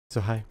So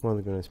hi,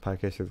 welcome to this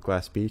podcast of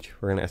Glass Beach.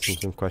 We're gonna ask them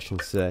some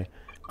questions today.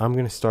 I'm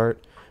gonna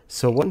start.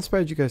 So what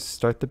inspired you guys to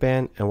start the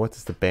band, and what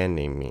does the band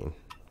name mean?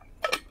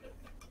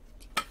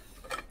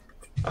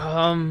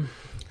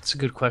 It's a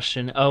good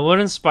question.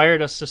 What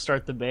inspired us to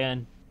start the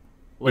band?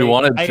 We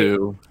wanted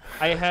to.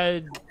 I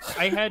had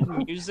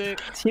music.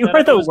 You that are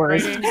I the was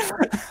worst. writing.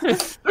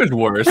 There's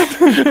worse.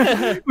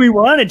 We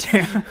wanted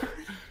to.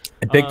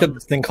 I picked up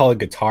this thing called a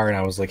guitar, and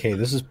I was like, "Hey,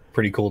 this is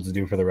pretty cool to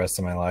do for the rest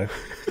of my life."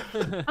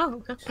 Oh,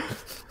 okay.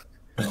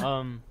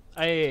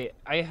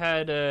 I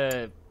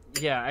had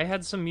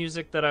some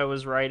music that I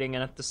was writing,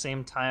 and at the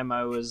same time,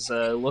 I was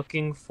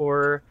looking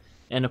for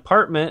an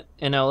apartment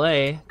in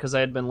LA because I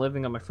had been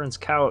living on my friend's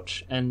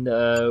couch, and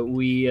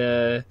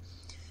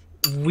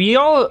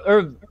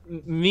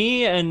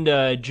me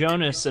and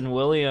Jonas and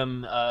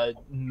William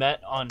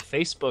met on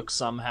Facebook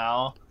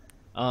somehow,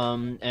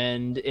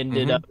 and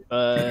ended up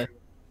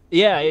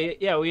we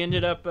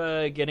ended up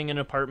getting an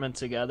apartment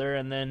together,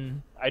 and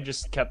then I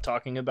just kept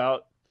talking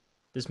about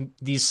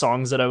these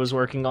songs that I was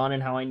working on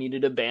and how I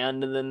needed a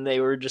band, and then they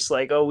were just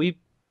like, "Oh, we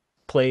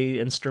play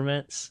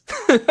instruments."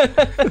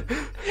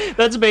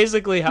 That's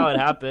basically how it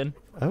happened.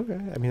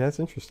 Okay, I mean that's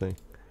interesting.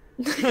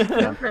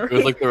 It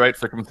was like the right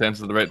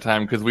circumstances at the right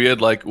time because we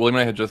had William and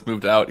I had just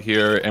moved out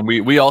here, and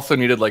we also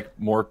needed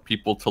more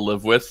people to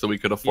live with so we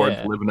could afford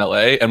to live in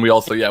LA, and we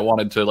also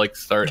wanted to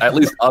start at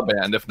least a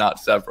band, if not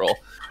several.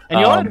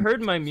 And y'all had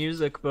heard my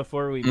music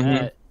before we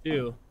met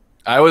too.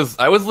 I was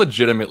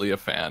legitimately a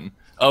fan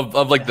of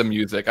the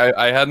music. I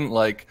didn't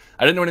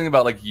know anything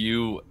about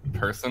you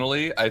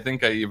personally. I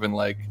think I even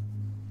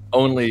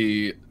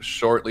only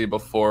shortly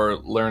before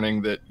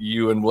learning that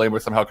you and William were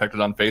somehow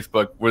connected on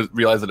Facebook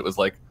realized that it was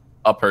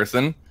a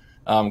person.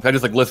 I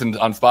just listened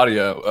on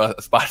Spotify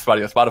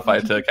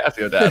to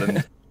Casio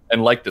Dad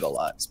and liked it a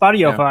lot.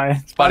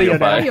 Spotify.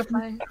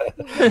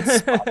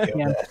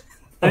 Yeah.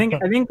 I think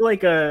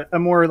a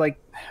more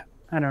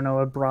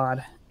a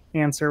broad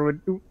answer would,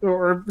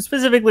 or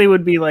specifically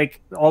would be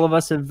all of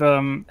us have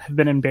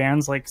been in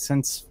bands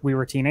since we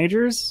were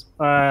teenagers,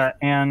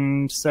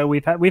 and so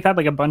we've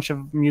had a bunch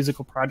of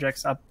musical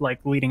projects up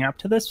leading up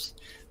to this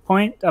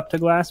point, up to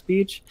Glass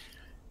Beach.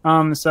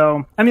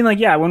 So I mean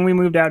when we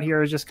moved out here,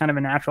 it was just kind of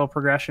a natural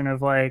progression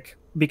of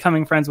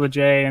becoming friends with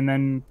Jay and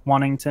then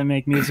wanting to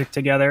make music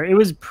together. It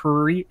was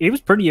pretty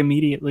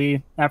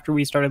immediately after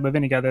we started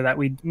living together that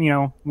we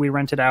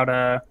rented out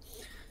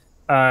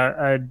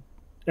a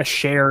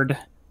shared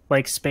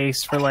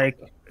space for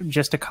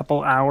just a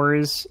couple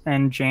hours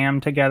and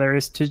jammed together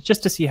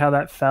to see how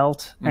that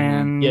felt.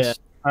 And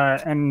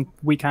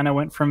we kind of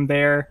went from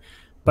there.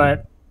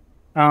 But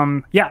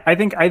I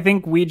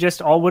think we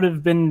just all would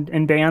have been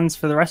in bands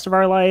for the rest of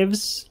our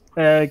lives,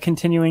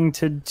 continuing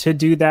to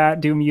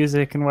do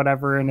music and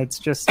whatever. And it's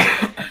just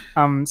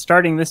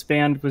starting this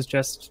band was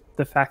just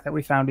the fact that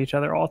we found each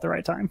other all at the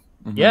right time.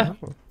 Yeah.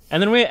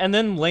 And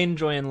then Lane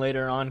joined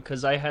later on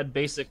because I had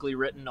basically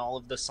written all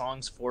of the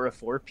songs for a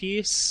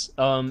 4-piece,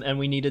 and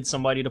we needed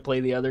somebody to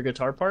play the other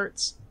guitar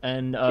parts.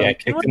 And I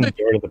kicked in the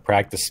door to the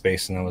practice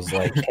space, and I was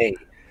like, "Hey,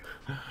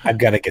 I've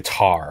got a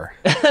guitar."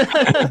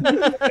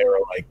 They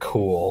were like,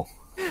 "Cool."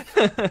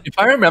 If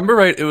I remember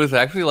right, it was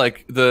actually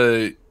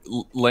the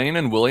Lane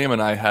and William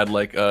and I had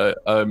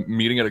a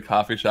meeting at a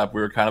coffee shop.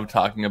 We were kind of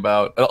talking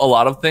about a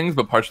lot of things,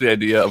 but partially the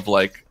idea of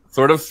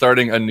sort of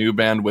starting a new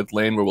band with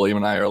Lane, where William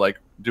and I are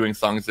doing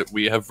songs that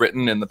we have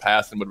written in the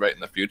past and would write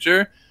in the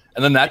future.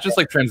 And then that just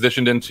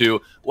transitioned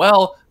into,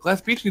 well, Glass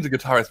Beach needs a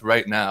guitarist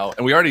right now.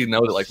 And we already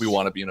know that we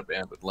want to be in a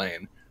band with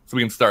Lane. So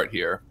we can start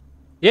here.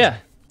 Yeah.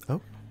 Oh.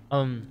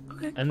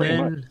 And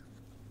then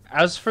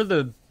as for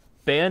the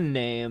band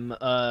name,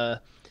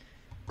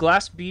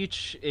 Glass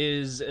Beach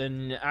is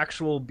an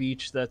actual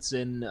beach that's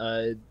in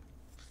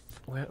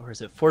where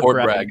is it? Fort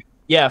Bragg.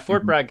 Yeah,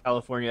 Fort Bragg,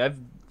 California. I've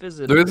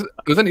visited.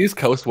 There's an East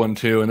Coast one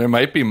too, and there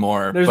might be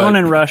more. There's one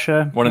in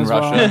Russia. One in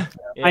Russia. Well.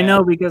 Yeah. I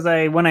know because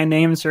when I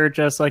name search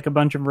us, a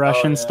bunch of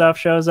Russian stuff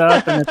shows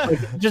up, and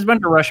it's just a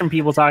bunch of Russian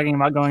people talking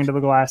about going to the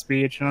Glass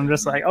Beach, and I'm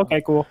just like,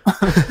 okay, cool.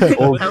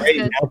 Well,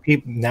 great.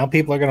 Now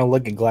people are gonna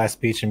look at Glass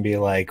Beach and be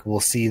like, "We'll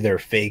see their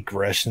fake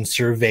Russian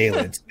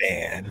surveillance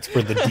band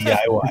for the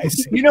DIY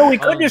scene." We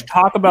could just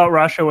talk about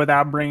Russia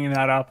without bringing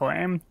that up,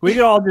 Lane. We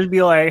could all just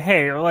be like,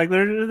 "Hey,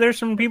 there's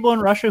some people in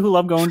Russia who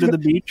love going to the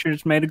beach or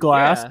just made of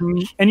glass,"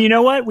 and you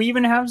know what? We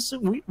even have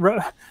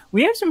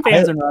we have some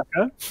fans in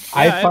Russia.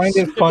 I find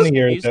it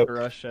funnier that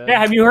Russia. Yeah,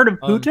 have you heard of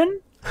Putin?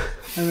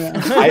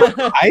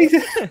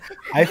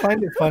 I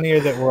find it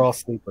funnier that we're all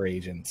sleeper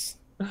agents.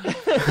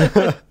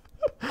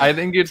 I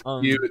think it's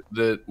cute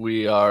that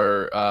we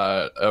are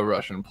a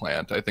Russian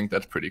plant. I think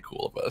that's pretty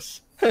cool of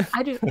us.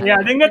 I do. Yeah,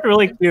 I think that's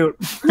really cute.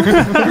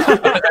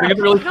 I think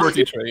it's a really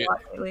quirky trait.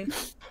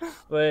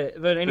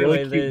 But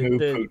anyway, Really cute move,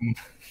 Putin.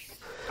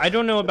 I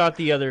don't know about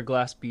the other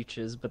Glass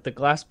Beaches, but the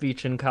Glass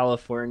Beach in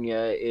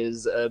California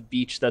is a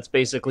beach that's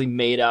basically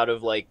made out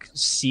of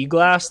sea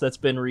glass that's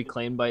been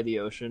reclaimed by the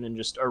ocean and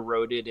just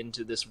eroded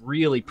into this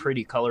really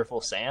pretty colorful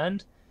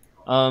sand.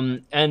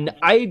 And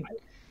I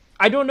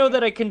don't know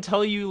that I can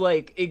tell you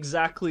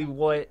exactly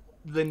what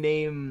the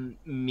name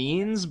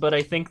means, but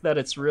I think that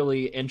it's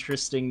really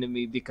interesting to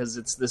me because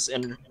it's this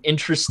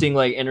interesting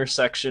like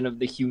intersection of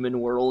the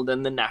human world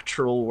and the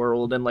natural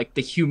world, and like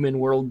the human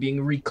world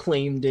being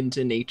reclaimed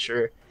into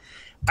nature.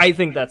 I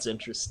think that's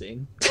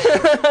interesting.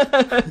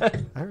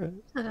 All right.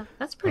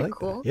 That's I pretty like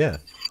cool. that. Yeah.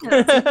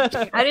 Yeah, that's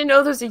interesting. I didn't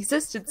know those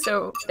existed,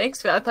 so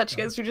thanks for that. I thought you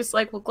guys were just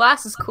like, well,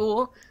 glass is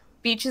cool,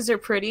 beaches are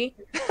pretty.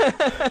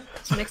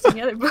 Just mixing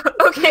together. But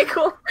okay,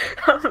 cool.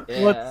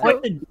 Well, it's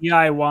like the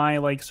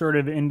DIY, like sort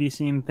of indie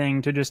scene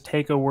thing to just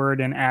take a word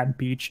and add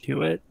beach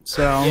to it.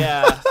 So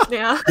Yeah.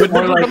 Yeah. But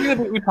something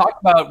that we talked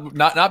about,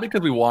 not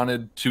because we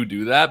wanted to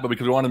do that, but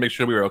because we wanted to make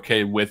sure we were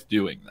okay with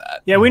doing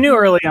that. yeah, we knew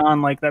early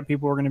on like that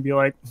people were going to be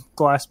like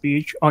Glass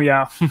Beach. Oh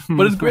yeah,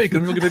 But it's great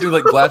because we're going to do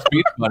like Glass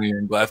Beach Money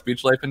and Glass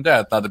Beach Life and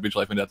Death. Not that Beach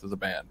Life and Death is a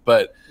band,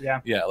 but Yeah.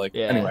 like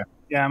Yeah. anyway,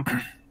 yeah.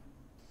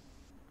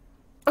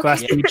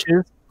 Glass Okay.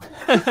 Beaches.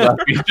 Glass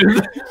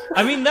Beaches,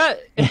 I mean that.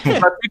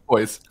 Glass Beach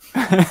Boys.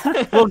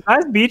 Well,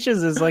 Glass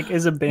Beaches is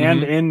a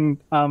band Mhm. in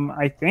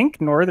I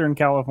think Northern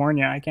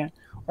California. I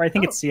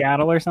think it's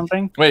Seattle or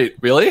something. Wait,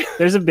 really?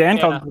 There's a band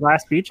Yeah. called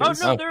Glass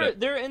Beaches. Oh no, Okay.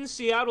 they're in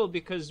Seattle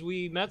because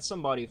we met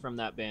somebody from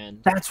that band.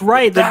 That's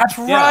right. That's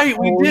right.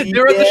 We Oh, did. They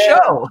were at the yeah.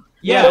 show.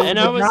 Yeah, Yeah, and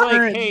I the was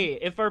drummer- like, hey,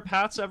 if our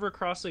paths ever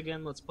cross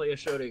again, let's play a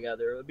show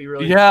together. It would be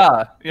really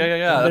Yeah.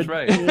 That's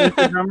right.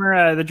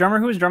 The drummer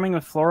who was drumming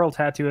with Floral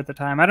Tattoo at the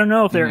time. I don't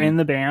know if they're Mhm. in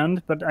the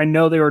band, but I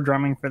know they were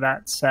drumming for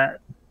that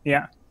set.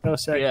 Yeah, that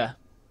was sick. Yeah.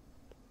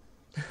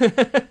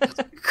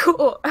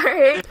 Cool. All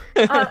right.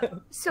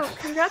 So,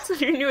 congrats on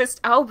your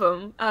newest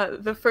album,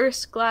 the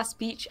first Glass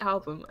Beach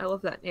album. I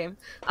love that name.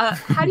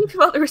 How do you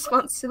feel about the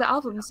response to the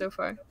album so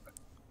far?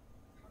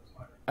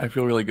 I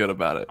feel really good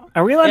about it.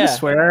 Are we allowed Yeah. to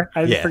swear?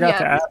 I Yeah. forgot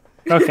to Yeah. ask.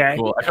 Okay.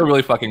 Cool. I feel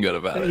really fucking good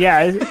about it.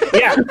 Yeah.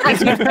 Yeah. It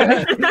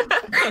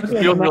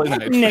feels really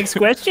nice. Next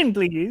question,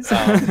 please.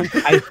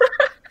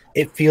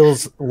 It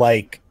feels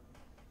like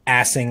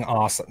assing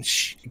awesome.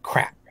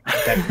 Crap.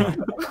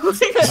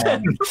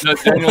 No,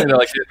 genuinely,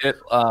 like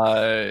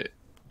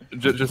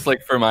just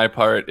like for my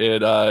part,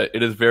 it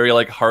is very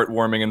like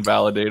heartwarming and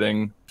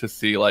validating to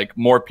see like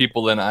more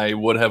people than I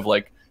would have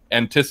like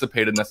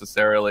anticipated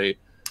necessarily,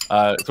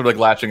 sort of like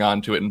latching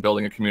onto it and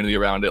building a community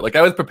around it. Like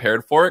I was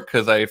prepared for it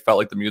because I felt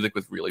like the music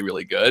was really,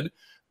 really good,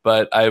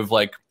 but I've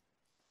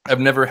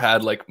never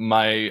had like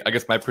my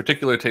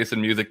particular taste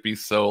in music be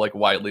so like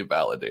widely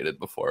validated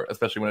before,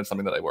 especially when it's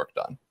something that I worked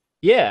on.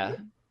 Yeah.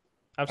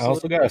 I also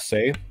Absolutely. gotta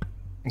say,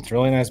 it's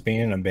really nice being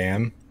in a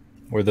band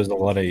where there's a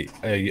lot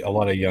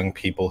of young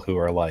people who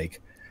are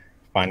like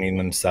finding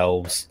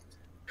themselves,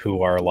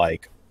 who are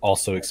like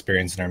also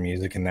experiencing our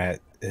music, and that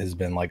has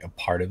been like a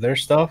part of their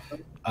stuff,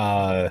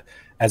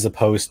 as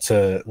opposed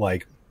to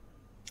like,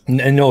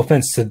 and no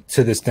offense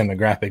to this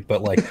demographic,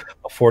 but like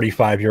a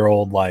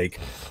 45-year-old like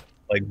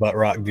butt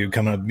rock dude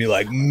coming up and be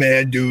like,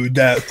 man, dude,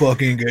 that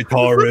fucking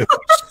guitar riff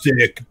is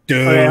sick,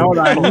 dude. Okay, hold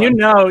on.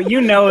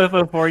 You know, if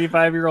a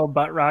 45-year-old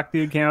butt rock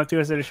dude came up to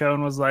us at a show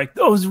and was like,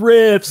 "Those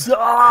riffs,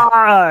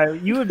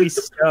 you would be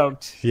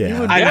stoked. Yeah. You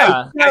would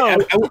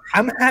be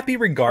I'm happy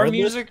Our regardless,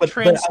 music but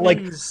I like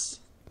transcends.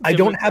 I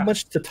don't have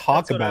much to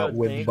talk That's what I about would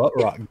with think. butt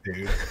rock,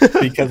 dude,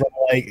 because I'm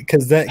like,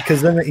 because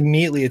then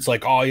immediately it's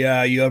like, oh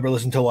yeah, you ever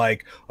listen to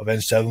like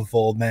Avenged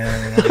Sevenfold,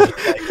 man? And I'm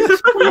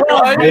just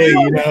like, hey,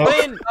 you know,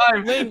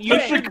 Lane, You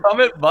should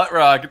come at Butt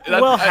Rock.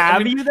 That's- Well, I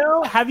have mean, you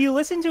though? Have you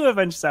listened to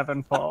Avenged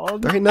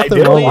Sevenfold? There ain't nothing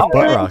did. wrong with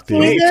butt rock, dude.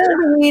 Wait,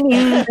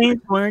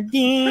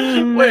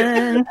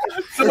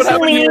 so what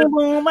happened here?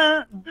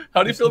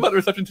 How do you feel about the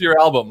reception to your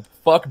album?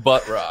 Fuck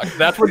Butt Rock.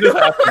 That's what just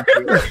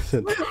happened.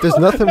 There's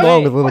nothing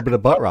wrong with a little bit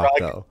of butt rock,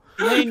 though.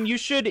 Lane, you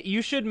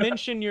should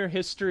mention your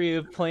history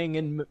of playing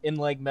in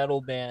like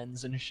metal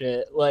bands and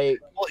shit. Like,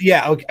 well,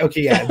 yeah,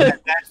 okay, yeah,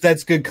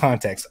 that's good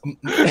context.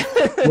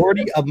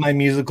 Majority of my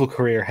musical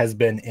career has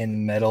been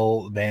in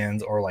metal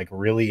bands or like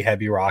really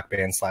heavy rock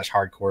bands /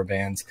 hardcore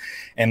bands,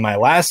 and my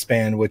last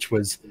band, which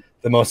was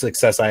the most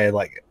success I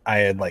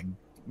had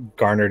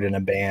garnered in a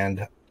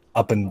band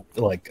up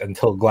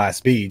until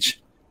Glass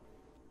Beach.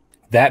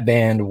 That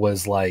band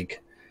was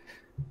like,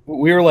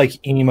 we were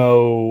like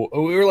emo,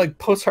 we were like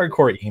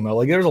post-hardcore emo.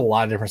 Like there was a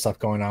lot of different stuff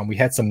going on. We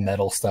had some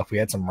metal stuff, we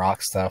had some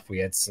rock stuff, we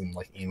had some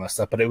like emo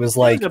stuff, but it was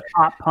like There's a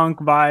pop punk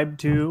vibe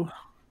too.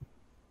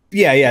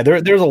 yeah,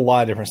 there's a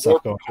lot of different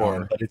stuff going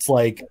on. But it's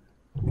like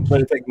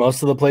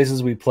most of the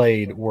places we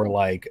played were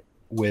like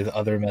with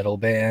other metal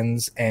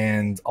bands,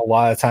 and a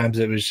lot of times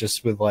it was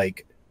just with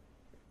like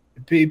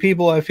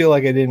people I feel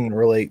like I didn't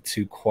relate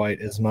to quite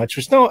as much.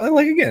 Which no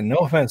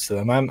offense to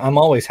them. I'm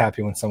always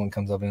happy when someone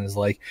comes up and is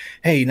like,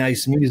 "Hey,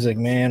 nice music,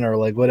 man," or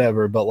like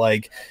whatever. But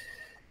like,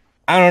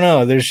 I don't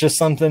know. There's just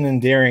something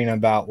endearing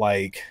about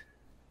like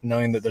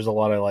knowing that there's a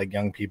lot of like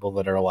young people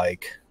that are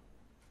like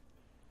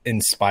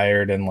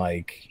inspired and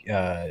like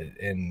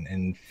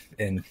and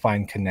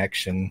find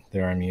connection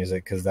through our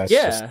music, because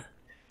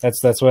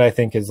that's what I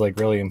think is like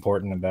really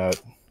important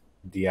about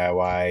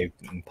DIY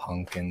and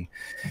punk and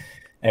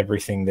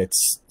everything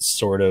that's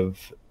sort of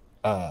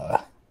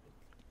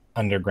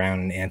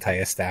underground and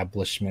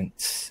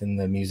anti-establishment in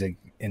the music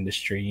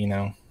industry, you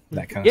know,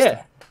 that kind of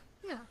stuff.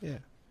 Yeah.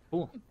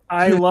 Cool.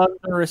 I love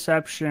the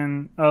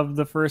reception of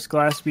the first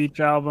Glass Beach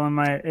album.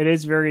 It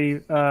is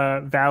very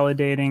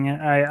validating.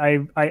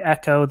 I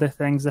echo the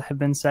things that have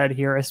been said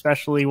here,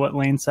 especially what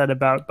Lane said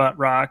about butt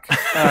rock.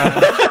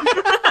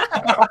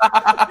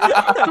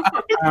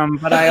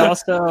 But I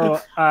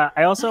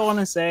also want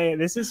to say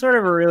this is sort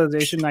of a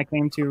realization I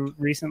came to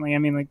recently. I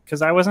mean, like,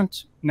 because I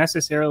wasn't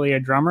necessarily a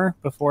drummer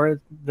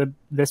before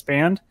this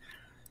band.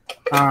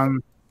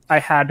 I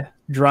had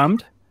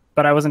drummed,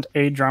 but I wasn't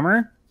a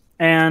drummer.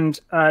 And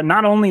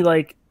not only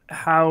like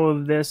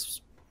how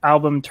this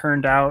album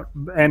turned out,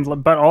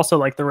 but also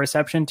like the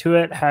reception to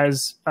it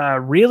has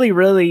really,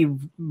 really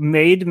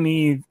made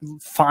me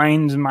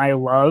find my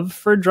love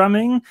for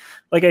drumming.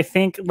 Like I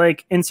think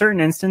like in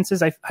certain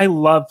instances, I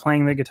love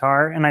playing the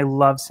guitar and I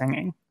love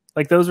singing.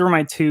 Like those are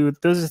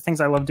the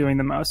things I love doing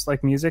the most,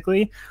 like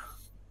musically.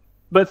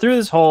 But through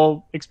this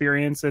whole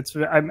experience,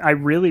 I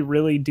really,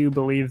 really do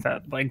believe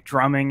that like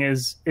drumming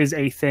is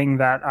a thing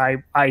that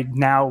I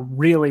now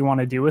really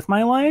want to do with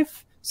my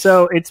life.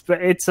 So it's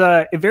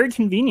very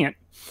convenient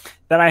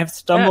that I have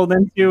stumbled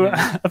into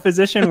a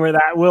position where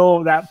that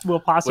will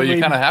possibly. Well,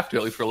 you kind of have to,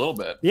 at least for a little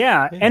bit.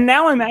 Yeah, and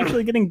now I'm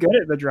actually getting good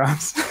at the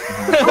drums.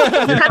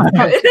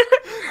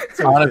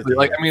 Honestly,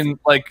 like I mean,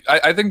 like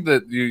I think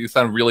that you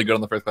sound really good on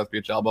the first Glass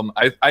Beach album.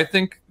 I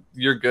think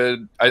you're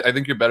good. I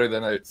think you're better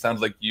than it sounds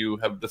like you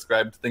have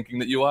described thinking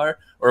that you are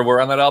or were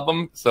on that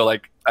album. So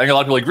like I think a lot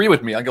of people agree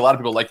with me. I think a lot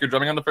of people like your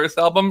drumming on the first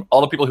album.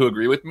 All the people who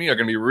agree with me are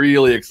going to be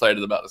really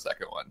excited about the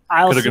second one.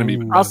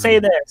 I'll say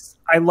this.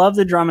 I love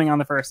the drumming on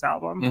the first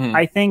album. Mhm.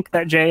 I think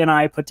that Jay and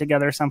I put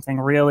together something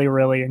really,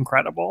 really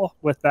incredible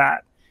with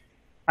that.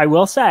 I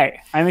will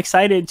say I'm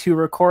excited to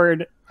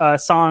record a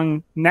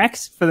song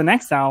for the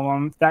next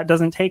album that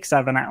doesn't take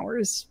 7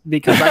 hours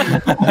because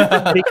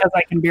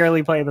I can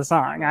barely play the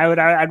song.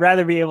 I'd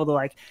rather be able to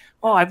like,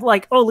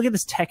 look at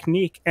this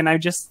technique and I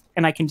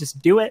can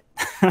just do it.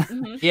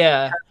 Mhm.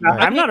 Yeah.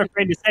 I'm not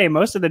afraid to say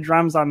most of the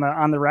drums on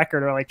the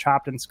record are like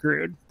chopped and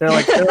screwed. They're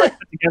like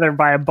put together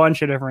by a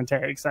bunch of different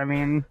takes. I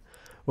mean,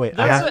 Wait,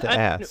 I have to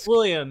ask.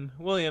 William,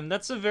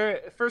 that's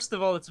first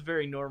of all, it's a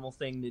very normal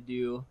thing to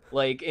do,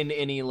 like in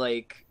any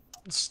like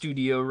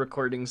studio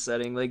recording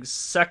setting. Like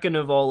second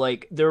of all,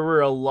 like there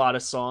were a lot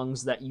of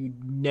songs that you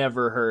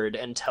never heard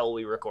until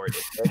we recorded.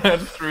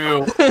 That's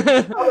true.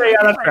 oh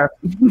yeah, that's fair.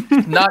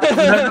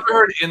 Never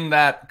heard in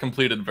that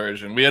completed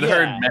version. We had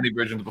heard Yeah. many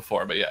versions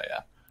before, but yeah.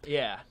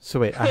 Yeah.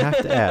 So wait, I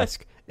have to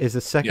ask: is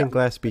the second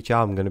Glass Beach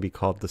album going to be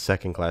called the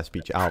second Glass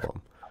Beach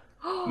album?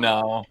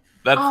 No,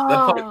 that's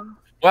probably,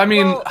 well, I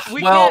mean,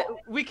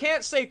 we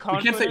can't say we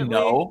confidently. can't say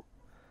no.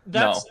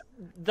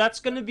 That's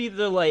gonna be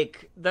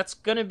that's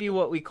gonna be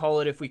what we call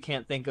it if we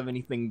can't think of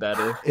anything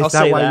better. Is I'll that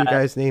say why that. you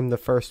guys named the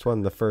first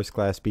one the first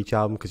Glass Beach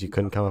album because you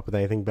couldn't come up with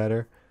anything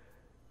better?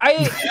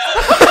 Hey,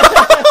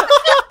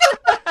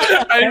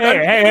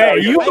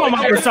 you come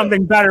up with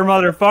something better,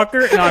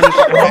 motherfucker. No, I'm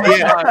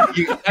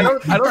just I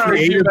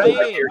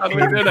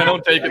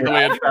don't take it the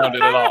way it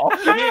sounded at all.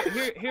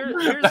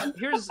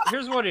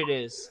 Here's what it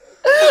is.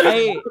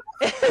 I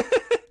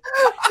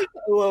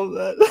love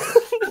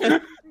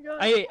that.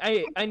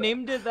 I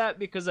named it that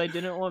because I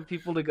didn't want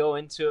people to go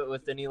into it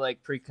with any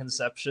like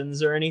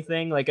preconceptions or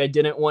anything. Like I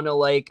didn't want to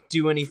like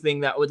do anything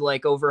that would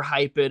like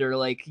overhype it or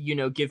like, you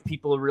know, give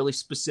people a really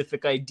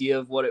specific idea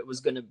of what it was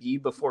going to be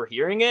before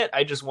hearing it.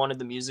 I just wanted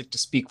the music to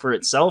speak for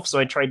itself, so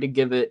I tried to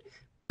give it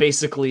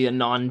basically a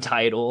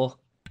non-title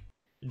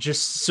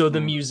just so the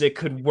music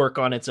could work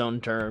on its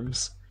own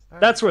terms.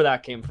 That's where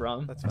that came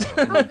from. That's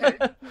fine.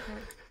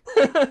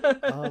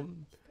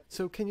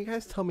 So can you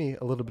guys tell me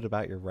a little bit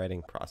about your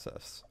writing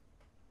process?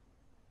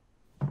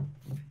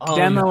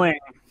 demoing,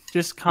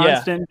 just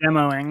constant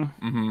demoing.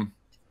 Mm-hmm.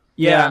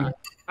 Yeah,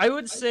 I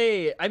would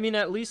say, I mean,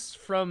 at least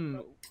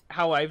from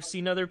how I've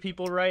seen other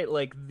people write,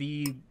 like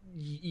the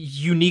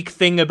unique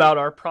thing about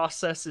our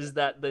process is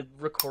that the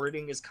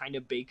recording is kind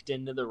of baked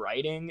into the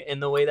writing in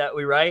the way that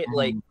we write.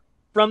 Like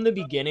from the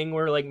beginning,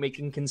 we're like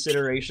making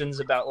considerations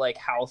about like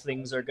how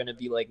things are going to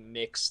be like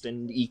mixed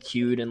and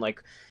EQ'd and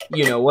like,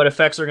 you know, what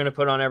effects are going to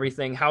put on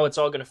everything, how it's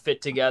all going to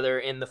fit together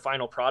in the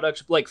final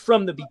product. Like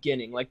from the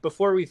beginning, like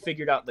before we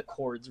figured out the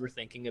chords, we're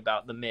thinking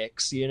about the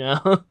mix, you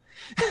know?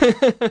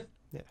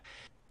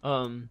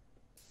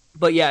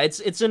 But yeah,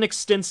 it's an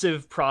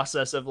extensive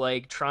process of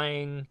like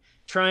trying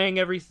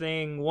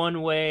everything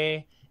one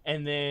way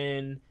and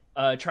then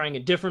trying a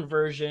different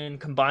version,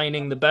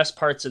 combining the best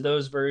parts of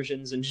those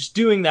versions and just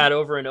doing that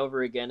over and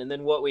over again. And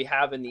then what we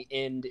have in the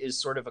end is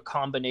sort of a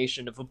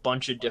combination of a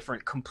bunch of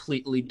different,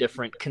 completely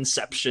different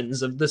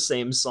conceptions of the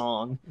same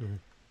song.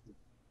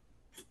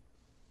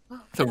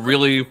 It's a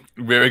really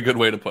very good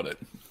way to put it.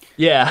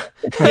 Yeah.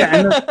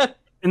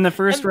 And the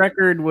first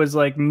record was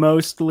like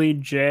mostly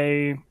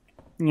Jay,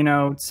 you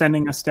know,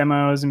 sending us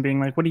demos and being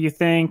like, what do you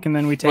think? And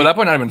then we take... Well, at that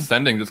point, not even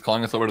sending, just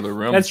calling us over to the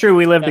room. That's true.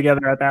 We lived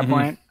together at that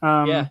point.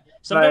 Yeah.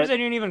 Sometimes I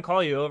didn't even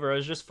call you over. I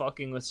was just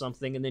fucking with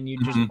something, and then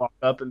you'd just walk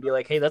up and be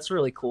like, hey, that's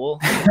really cool.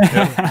 So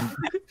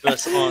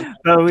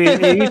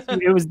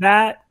it was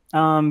that,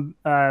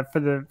 for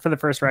the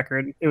first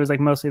record. It was like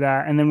mostly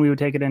that, and then we would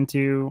take it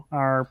into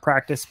our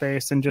practice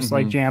space and just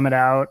like jam it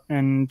out,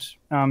 and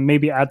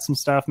maybe add some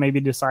stuff, maybe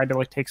decide to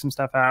like take some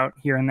stuff out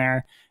here and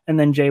there, and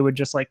then Jay would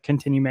just like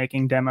continue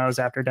making demos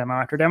after demo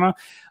after demo.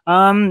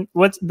 I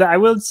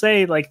would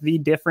say like the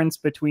difference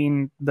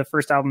between the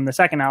first album and the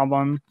second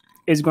album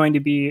is going to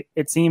be,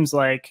 it seems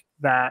like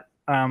that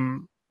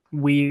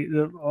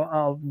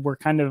we're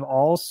kind of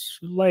all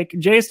like,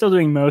 Jay is still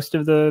doing most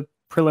of the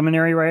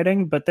preliminary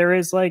writing, but there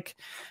is like,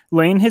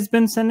 Lane has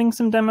been sending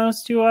some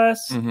demos to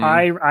us.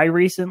 I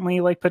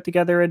recently like put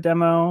together a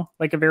demo,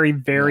 like a very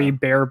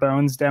bare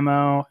bones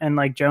demo, and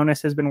like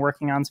Jonas has been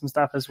working on some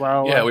stuff as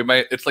well. Yeah, we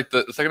might. It's like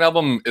the second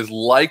album is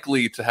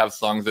likely to have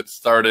songs that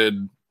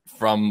started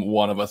from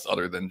one of us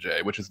other than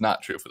Jay, which is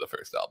not true for the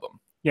first album.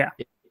 Yeah.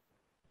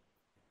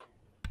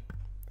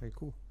 Very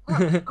cool.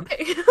 Oh,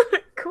 okay.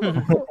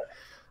 Cool.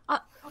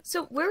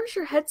 So where was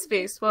your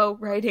headspace while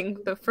writing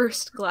the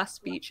first Glass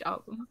Beach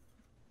album?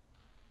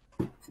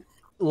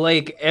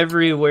 Like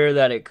everywhere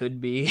that it could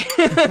be.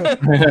 Right?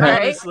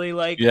 Honestly,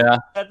 like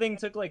that thing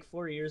took like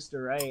 4 years to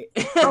write.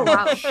 Oh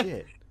wow.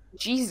 Shit.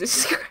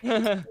 Jesus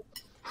Christ.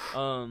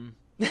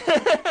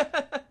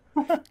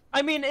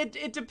 I mean,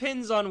 it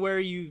depends on where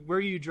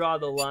you draw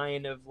the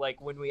line of like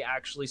when we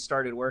actually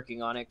started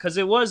working on it, because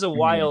it was a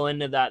while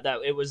into that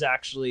it was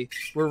actually,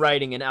 we're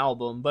writing an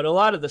album, but a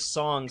lot of the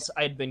songs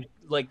they'd been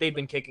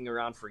kicking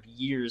around for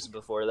years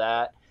before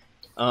that.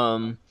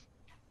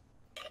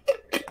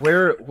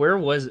 Where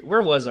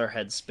was our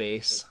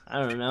headspace? I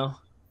don't know.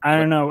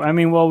 I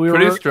mean, well, we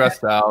pretty were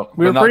stressed out.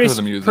 We were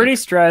pretty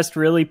stressed,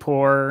 really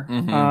poor.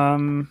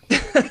 I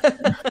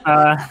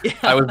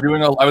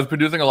was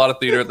producing a lot of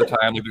theater at the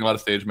time, like doing a lot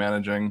of stage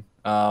managing.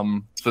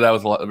 So that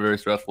was very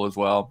stressful as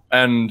well.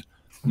 And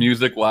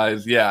music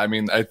wise, I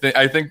mean, I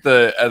think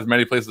the as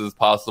many places as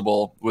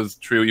possible was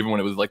true, even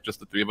when it was like just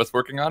the three of us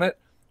working on it.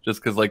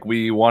 Just because like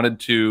we wanted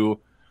to,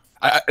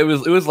 it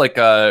was like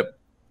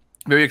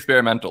very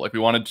experimental. Like we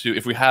wanted to,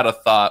 if we had a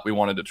thought, we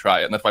wanted to try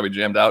it, and that's why we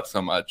jammed out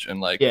so much.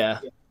 And like we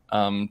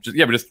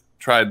just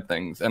tried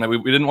things, and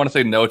we didn't want to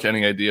say no to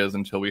any ideas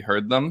until we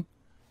heard them,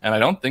 and I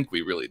don't think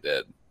we really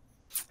did.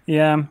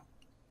 Yeah,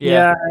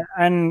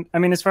 and I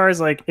mean, as far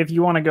as like, if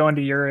you want to go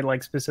into your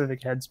like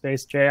specific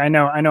headspace, Jay, I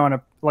know on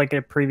a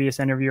previous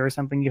interview or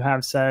something, you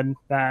have said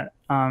that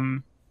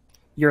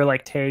your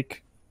like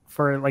take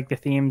for like the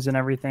themes and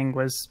everything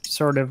was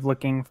sort of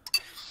looking,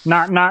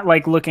 not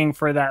like looking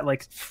for that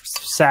like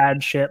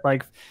sad shit,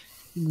 like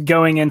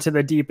going into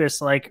the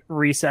deepest like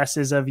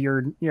recesses of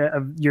your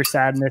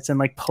sadness and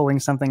like pulling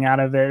something out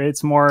of it.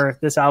 It's more,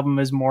 this album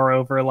is more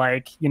over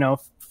like, you know,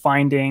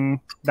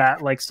 finding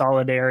that like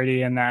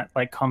solidarity and that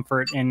like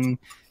comfort in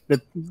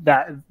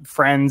that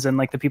friends and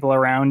like the people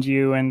around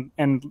you, and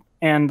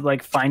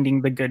like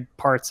finding the good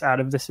parts out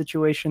of the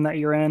situation that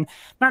you're in.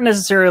 Not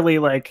necessarily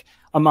like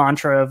a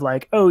mantra of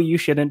like, oh, you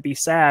shouldn't be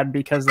sad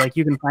because like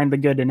you can find the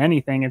good in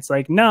anything. It's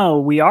like, no,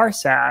 we are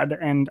sad,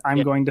 and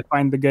I'm going to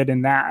find the good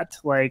in that.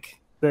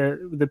 Like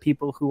the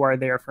people who are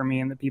there for me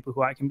and the people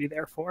who I can be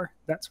there for,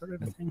 that sort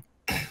of a thing.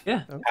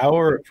 Yeah.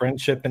 Power of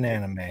friendship and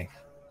anime.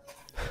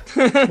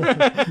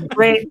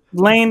 Great,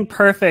 Lane.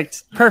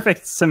 Perfect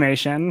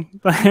summation.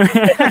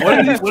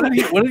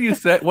 What did you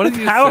say?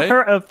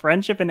 Power of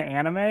friendship and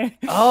anime.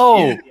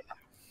 Oh,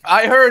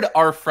 I heard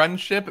our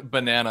friendship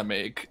banana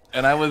make,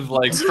 and I was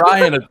like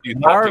trying to see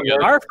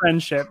our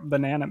friendship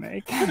banana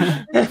make.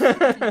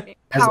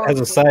 As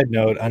a side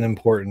note,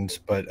 unimportant,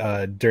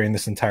 but during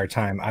this entire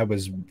time, I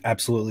was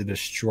absolutely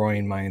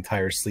destroying my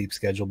entire sleep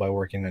schedule by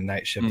working a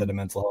night shift at a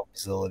mental health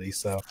facility.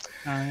 So,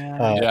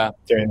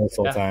 during this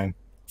whole time,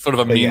 sort of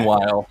a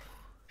meanwhile.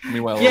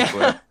 Meanwhile,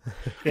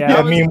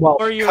 meanwhile,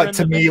 cut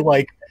to me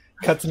like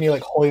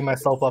holding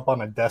myself up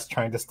on a desk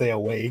trying to stay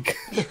awake.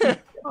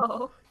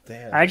 Oh.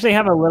 Damn. I actually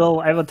have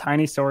a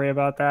tiny story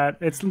about that.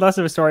 It's less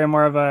of a story,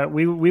 more of a,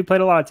 we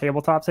played a lot of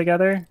tabletop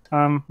together.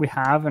 We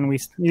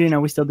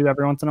still do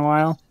every once in a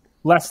while.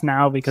 Less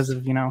now because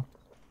of, the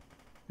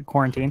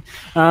quarantine.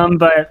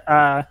 But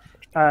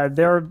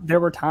there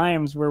were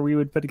times where we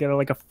would put together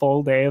like a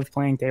full day of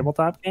playing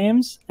tabletop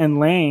games, and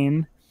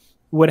Lane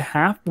would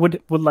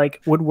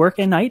work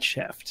a night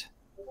shift.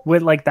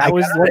 That's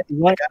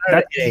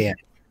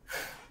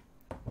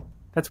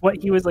what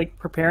he was like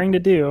preparing to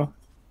do.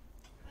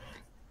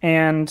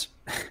 And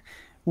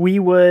we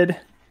would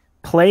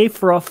play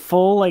for a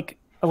full like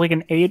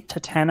an 8 to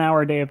 10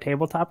 hour day of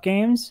tabletop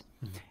games,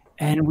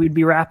 and we'd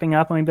be wrapping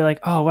up and we'd be like,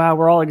 oh wow,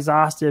 we're all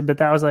exhausted, but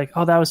that was like,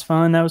 oh, that was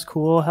fun, that was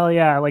cool, hell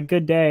yeah, like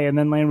good day. And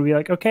then Lane would be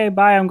like, okay,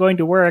 bye, I'm going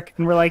to work.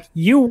 And we're like,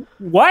 you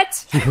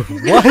what?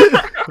 What?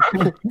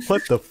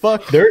 What the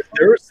fuck? There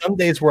were some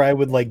days where I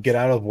would like get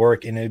out of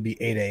work and it'd be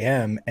 8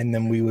 a.m. and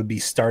then we would be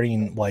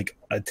starting like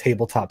a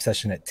tabletop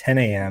session at 10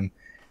 a.m.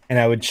 and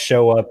I would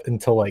show up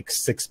until like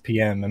 6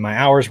 p.m. and my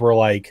hours were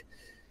like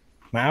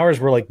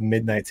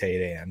midnight to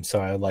 8 a.m. So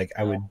I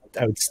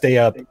would stay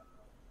up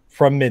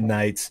from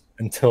midnight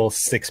until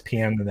 6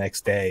 p.m. the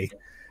next day,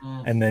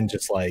 and then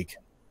just like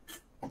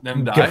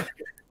then die.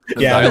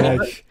 Yeah.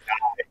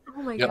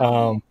 Oh my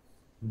god.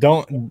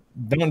 don't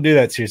do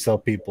that to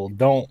yourself, people.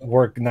 Don't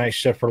work night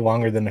shift for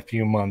longer than a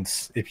few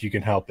months if you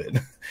can help it.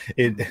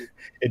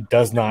 It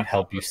does not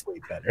help you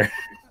sleep better.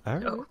 All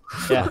right. No,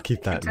 Yeah, I'll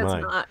keep that it in does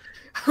mind.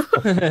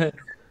 not.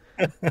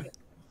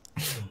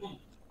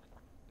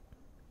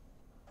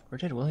 Where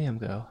did William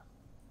go?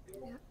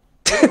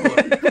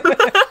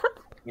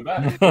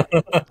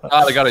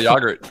 Ah, they got a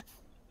yogurt.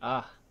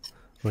 Ah.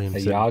 William A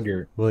said,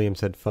 yogurt. William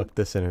said, "Fuck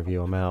this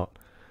interview. I'm out."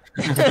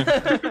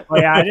 Oh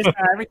yeah, I just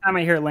every time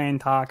I hear Lane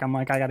talk, I'm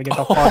like, I gotta get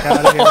the fuck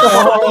out of here.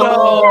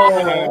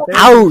 Oh,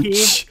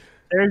 Ouch!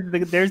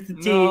 There's the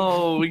tea.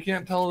 no, we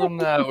can't tell them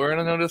that. We're in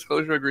a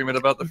no-disclosure agreement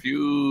about the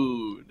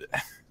feud.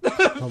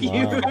 Come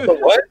on. The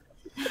what?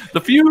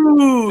 The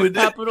feud.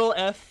 Capital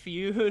F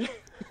feud.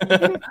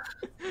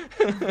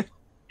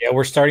 Yeah,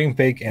 we're starting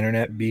fake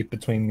internet beef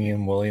between me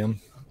and William.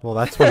 Well,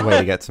 that's one way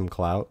to get some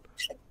clout.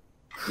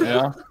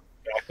 Yeah.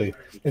 Exactly.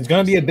 It's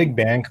gonna be a big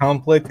band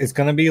conflict. It's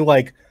gonna be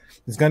like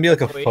a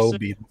Wait, faux so-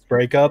 Beatles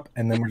breakup,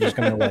 and then we're just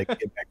gonna like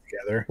get back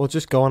together. We'll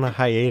just go on a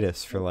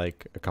hiatus for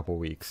like a couple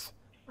weeks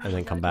and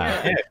then come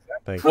back. Yeah,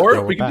 Like, Or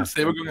yo, we we're can back. just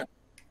say we're going.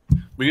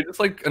 We could just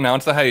like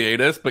announce a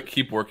hiatus, but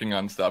keep working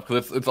on stuff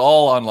because it's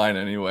all online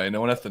anyway. No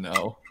one has to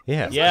know.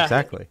 Yeah, Yeah.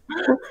 exactly. We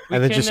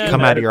And then can, just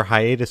come out of your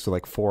hiatus with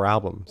like 4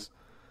 albums.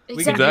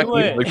 We can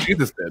Exactly. do it. Like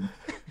Jesus did.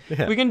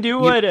 Yeah. We can do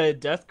what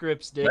Death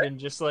Grips did and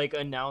just like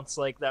announce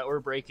like that we're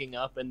breaking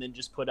up and then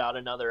just put out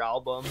another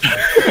album.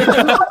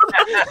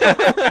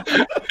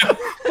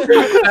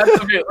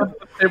 That's okay. Let's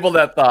table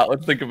that thought.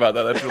 Let's think about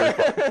that. That's really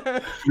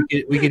fun.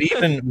 we could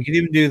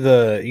even do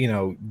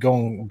the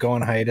go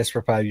on hiatus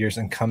for 5 years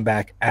and come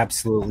back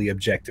absolutely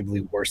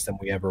objectively worse than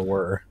we ever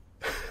were.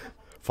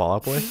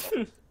 Fallout Boy?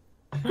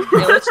 Yeah,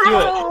 let's do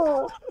it.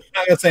 Oh, I'm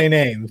not gonna say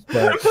names,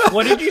 but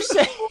What did you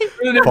say?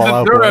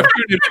 Fallout There Boy. are a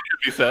few names that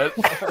could be said.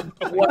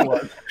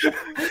 What?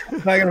 I'm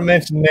not gonna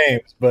mention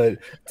names, but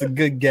it's a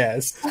good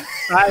guess.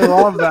 I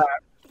love that.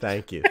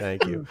 Thank you.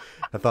 Thank you.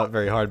 I thought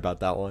very hard about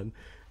that one.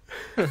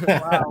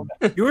 Wow,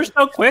 you were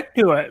so quick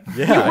to it.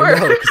 Yeah, I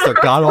know, because they're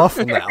god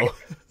awful now.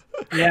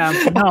 Yeah,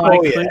 no,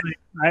 Oh, yeah.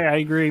 I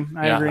agree.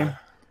 I Yeah. agree.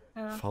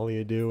 All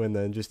you do, and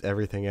then just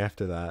everything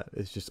after that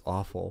is just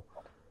awful.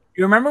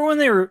 You remember when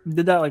they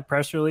did that like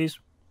press release?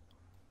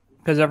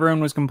 Because everyone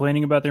was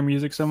complaining about their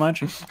music so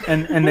much,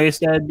 and they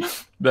said,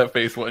 That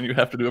face one, you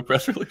have to do a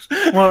press release.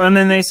 well, and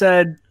then they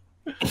said,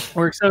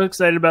 we're so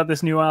excited about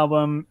this new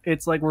album.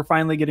 It's like we're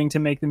finally getting to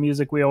make the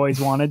music we always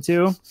wanted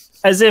to,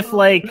 as if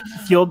like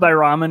Fueled by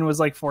Ramen was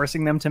like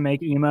forcing them to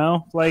make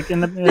emo like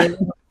in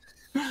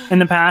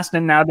the past,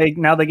 and now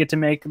they get to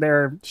make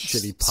their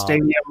Shitty pop.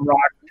 stadium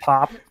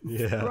pop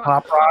Yeah.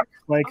 pop rock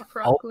like. pop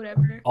rock,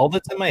 whatever. All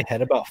that's in my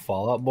head about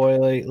Fall Out Boy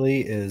lately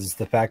is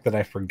the fact that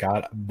I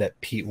forgot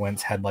that Pete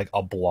Wentz had like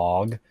a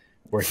blog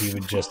where he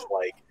would just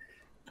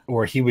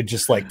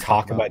like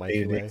talk about Mike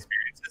day-to-day Way.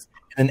 experiences,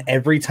 and then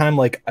every time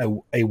like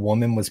a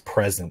woman was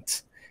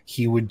present,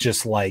 he would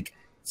just like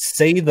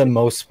say the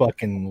most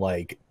fucking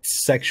like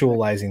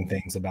sexualizing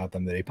things about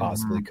them that he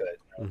possibly could.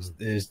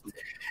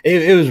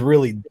 It was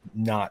really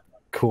not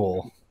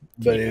cool,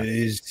 but it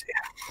is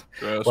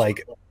Gross.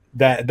 like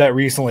that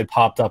recently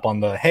popped up on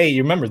the hey,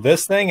 you remember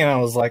this thing? And I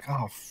was like,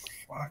 oh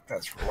fuck,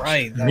 that's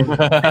right.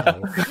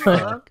 Oh,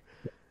 fuck.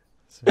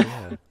 So,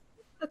 yeah.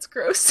 That's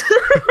gross.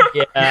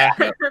 Yeah.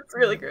 That's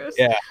really gross.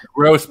 Yeah.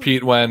 Gross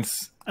Pete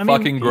Wentz. I mean,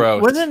 Fucking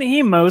gross. Wasn't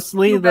he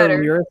mostly Do the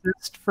better.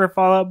 lyricist for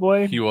Fall Out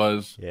Boy? He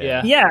was.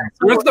 Yeah. Yeah.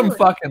 There was some really?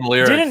 fucking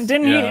lyrics.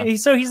 Didn't Yeah, he?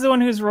 So he's the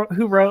one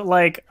who wrote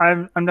like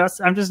I'm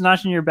just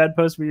notching your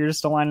bedpost, but you're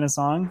just a line in a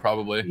song.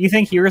 Probably. You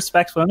think he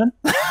respects women?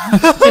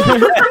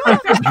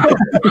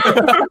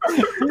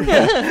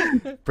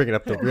 Bringing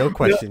up the real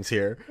questions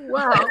here.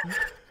 Wow.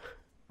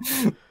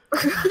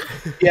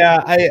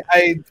 Yeah,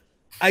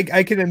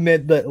 I can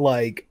admit that,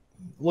 like,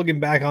 looking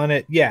back on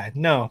it, yeah,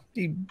 no,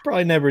 he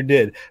probably never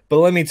did. But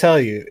let me tell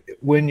you,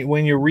 when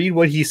you read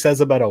what he says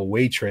about a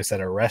waitress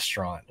at a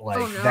restaurant, like,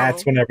 Oh, no.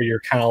 that's whenever you're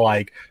kind of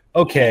like,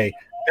 okay,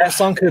 that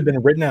song could have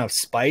been written out of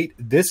spite.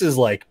 This is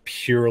like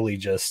purely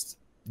just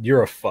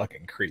you're a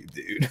fucking creep,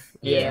 dude.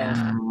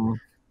 Yeah.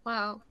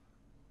 Wow.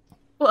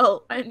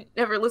 Well, I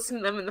never listened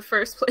to them in the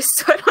first place,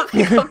 so I don't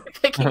think I'll be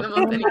picking them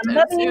up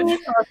anytime soon.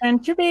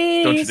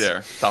 Don't you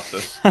dare. Stop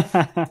this.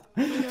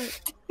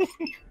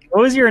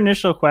 What was your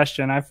initial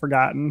question? I've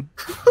forgotten.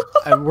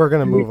 And we're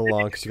going to move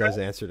along because you guys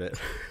answered it.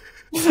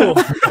 We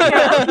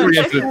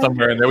answered it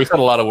somewhere in there. We said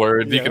a lot of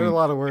words. Yeah, You there were a can.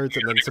 lot of words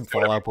and then some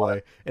Fallout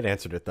Boy. It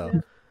answered it,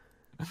 though.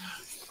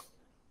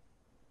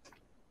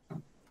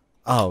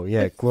 Oh,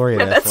 yeah, Gloria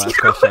Yeah, asked the last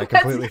question. I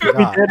completely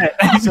forgot. Did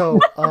it. So,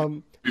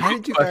 how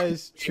did you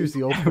guys choose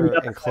the opener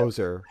and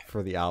closer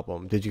for the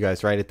album? Did you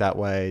guys write it that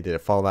way? Did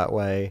it fall that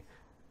way?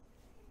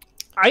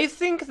 I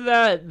think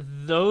that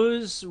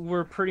those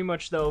were pretty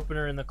much the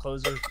opener and the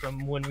closer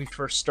from when we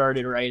first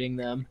started writing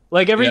them.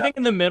 Like everything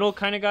in the middle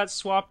kind of got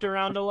swapped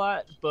around a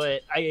lot,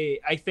 but I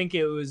think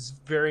it was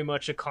very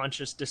much a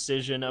conscious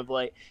decision of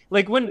like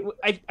when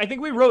I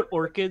think we wrote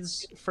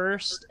Orchids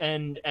first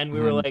and we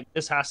were like,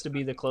 this has to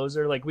be the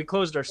closer. Like we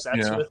closed our sets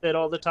Yeah. with it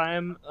all the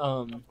time.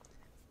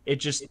 it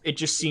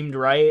just seemed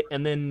right.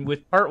 And then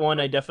with part 1,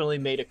 I definitely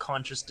made a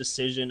conscious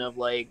decision of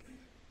like,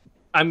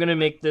 I'm gonna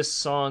make this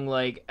song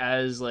like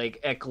as like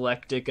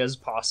eclectic as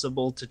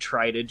possible to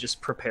try to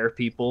just prepare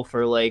people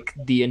for like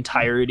the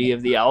entirety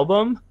of the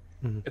album.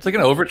 It's like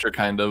an overture,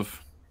 kind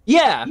of.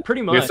 Yeah,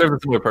 pretty much. It serves a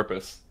similar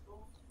purpose.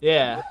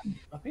 Yeah.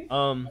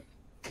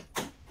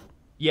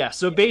 Yeah,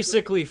 so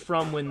basically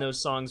from when those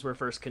songs were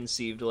first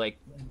conceived, like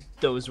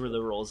those were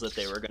the roles that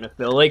they were going to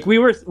fill. Like we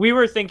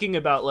were thinking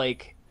about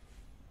like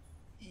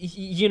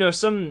you know,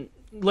 some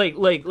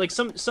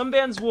some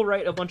bands will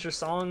write a bunch of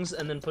songs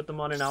and then put them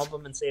on an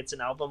album and say it's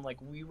an album. Like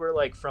we were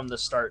like from the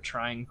start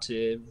trying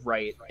to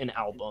write an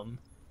album,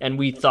 and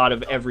we thought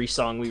of every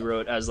song we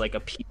wrote as like a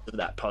piece of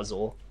that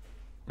puzzle.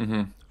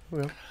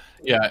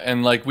 Yeah,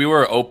 and like we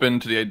were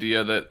open to the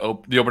idea that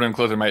the opener and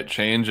closer might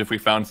change if we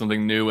found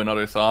something new in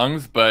other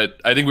songs,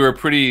 but I think we were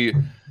pretty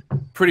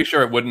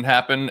sure it wouldn't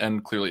happen,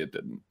 and clearly it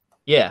didn't.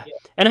 Yeah,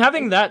 and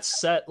having that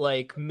set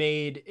like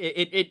made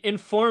it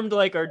informed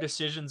like our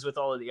decisions with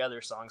all of the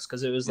other songs,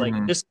 because it was like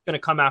this is gonna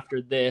come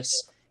after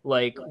this.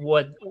 Like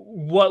what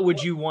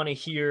would you want to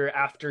hear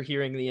after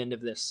hearing the end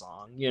of this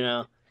song? You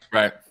know,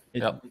 right?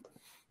 Yep.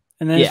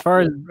 And then as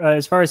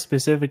far as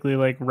specifically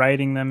like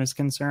writing them is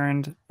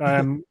concerned,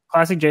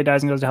 Classic J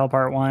Dies and Goes to Hell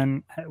Part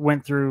 1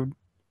 went through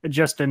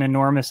just an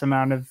enormous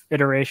amount of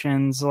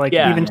iterations, like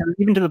even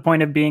to the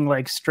point of being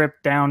like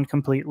stripped down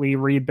completely,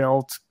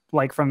 rebuilt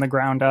like from the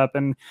ground up,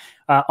 and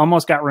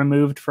almost got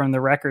removed from the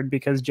record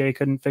because Jay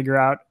couldn't figure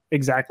out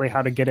exactly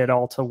how to get it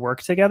all to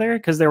work together,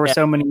 because there were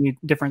so many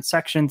different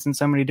sections and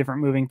so many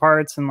different moving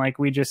parts. And like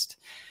we just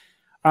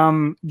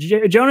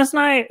Jonas and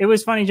I, it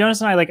was funny,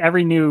 Jonas and I, like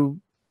every new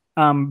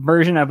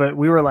version of it,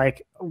 we were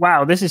like,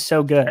 wow, this is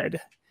so good.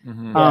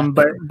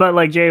 But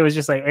like Jay was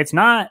just like, it's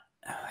not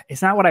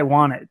what I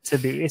want it to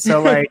be.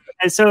 So like,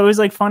 so it was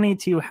like funny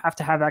to have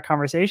that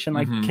conversation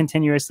like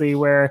continuously,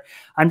 where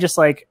I'm just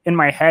like in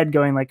my head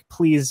going like,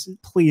 please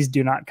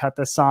do not cut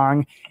this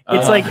song.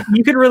 It's like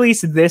you could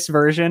release this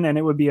version and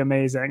it would be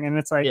amazing. And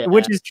it's like,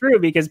 which is true,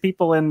 because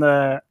people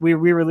we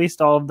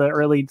released all of the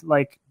early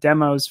like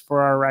demos for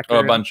our record.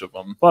 A bunch of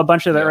them. Well, a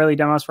bunch of the early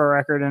demos for our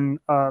record, and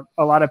a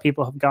lot of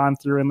people have gone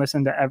through and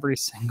listened to every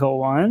single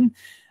one.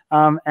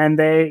 And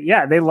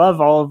they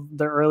love all of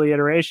the early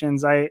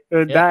iterations.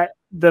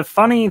 The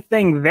funny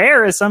thing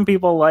there is some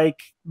people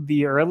like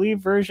the early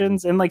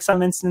versions, in like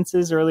some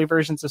instances, early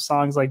versions of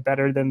songs like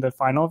better than the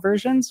final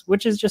versions,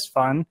 which is just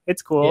fun.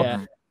 It's cool.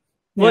 Yeah.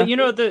 Well, you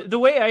know, the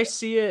way I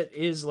see it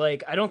is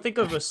like, I don't think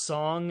of a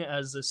song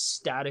as a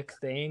static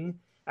thing.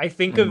 I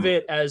think of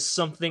it as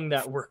something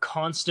that we're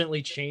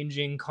constantly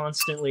changing,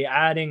 constantly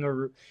adding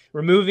or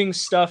removing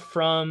stuff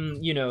from,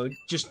 you know,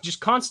 just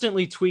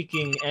constantly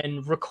tweaking,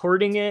 and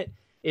recording it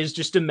is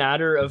just a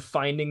matter of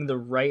finding the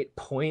right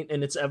point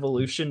in its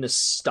evolution to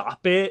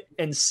stop it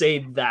and say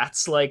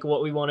that's like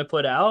what we want to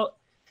put out.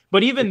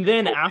 But even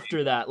then,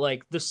 after that,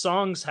 like the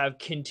songs have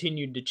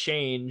continued to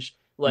change,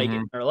 like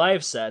in our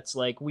live sets.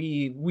 Like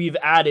we've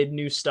added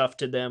new stuff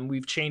to them.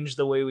 We've changed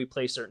the way we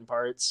play certain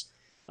parts.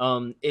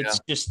 It's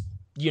just,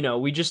 you know,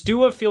 we just do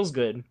what feels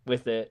good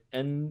with it,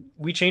 and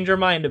we change our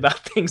mind about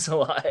things a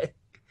lot.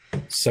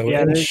 So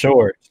in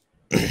short,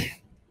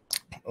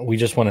 we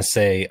just want to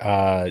say,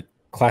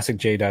 Classic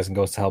J Dies and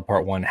Goes to Hell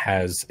Part 1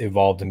 has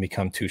evolved and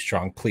become too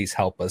strong. Please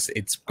help us.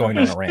 It's going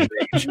on a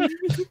rampage.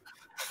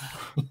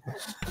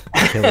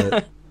 Kill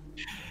it.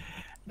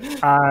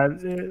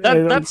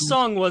 That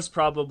song was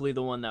probably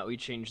the one that we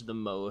changed the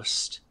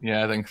most.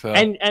 Yeah, I think so.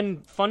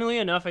 And funnily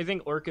enough, I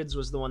think Orchids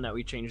was the one that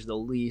we changed the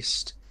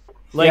least.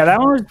 Like, yeah, that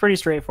one was pretty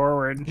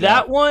straightforward.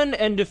 That one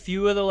and a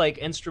few of the like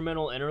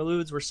instrumental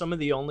interludes were some of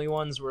the only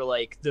ones where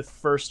like the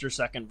first or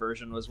second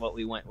version was what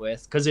we went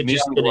with, because it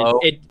just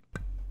didn't.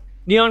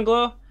 Neon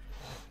Glow?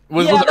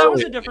 That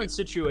was a different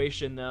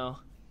situation though,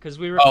 because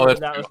we recorded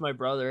that with my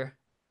brother.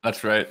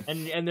 That's right.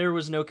 And there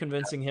was no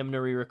convincing him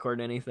to re-record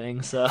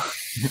anything, so. Just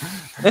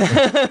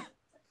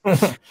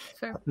to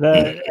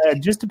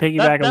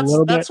piggyback a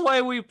little bit. That's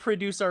why we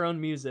produce our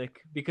own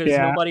music, because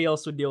nobody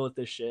else would deal with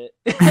this shit.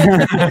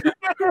 I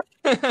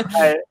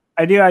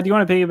do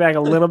want to piggyback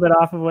a little bit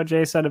off of what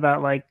Jay said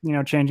about like, you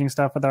know, changing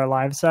stuff with our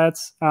live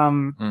sets.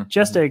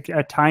 Just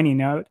a tiny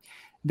note.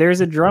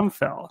 There's a drum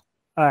fill.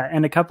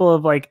 And a couple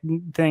of like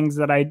things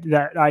that I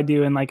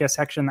do in like a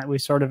section that we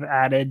sort of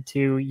added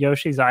to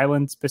Yoshi's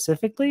Island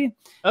specifically.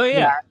 Oh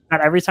yeah.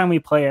 That every time we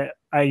play it,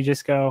 I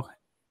just go,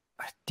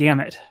 damn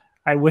it,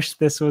 I wish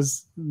this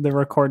was the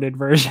recorded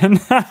version.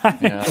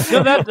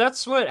 No,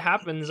 that's what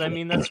happens. I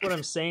mean, that's what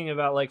I'm saying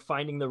about like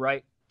finding the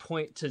right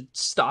point to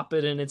stop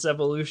it in its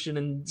evolution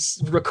and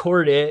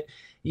record it.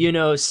 You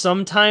know,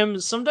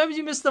 sometimes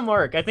you miss the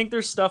mark. I think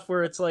there's stuff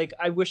where it's like,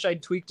 I wish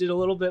I'd tweaked it a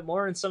little bit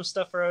more, and some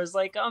stuff where I was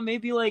like, oh,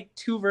 maybe like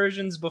 2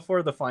 versions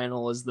before the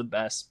final is the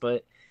best.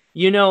 But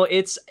you know,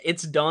 it's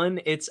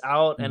done, it's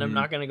out, and I'm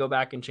not gonna go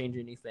back and change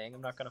anything.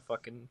 I'm not gonna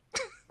fucking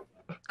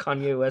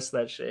Kanye West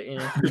that shit, you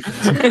know.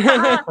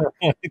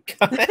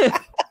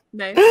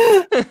 Nice.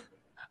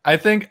 I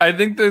think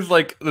there's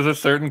a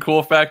certain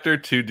cool factor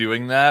to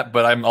doing that,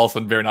 but I'm also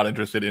very not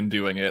interested in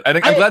doing it. I'm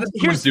glad that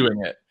someone's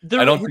doing it.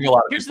 I don't think a lot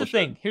of Here's people the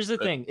thing. should, Here's the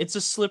thing. It's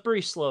a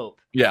slippery slope.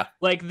 Yeah.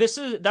 Like that's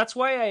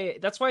why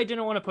I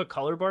didn't want to put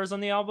color bars on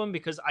the album,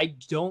 because I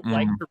don't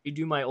like to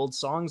redo my old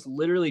songs,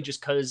 literally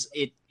just because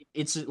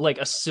it's like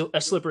a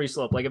slippery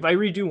slope. Like if I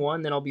redo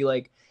one, then I'll be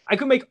like, I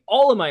could make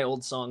all of my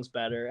old songs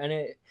better,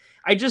 and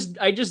I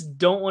just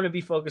don't want to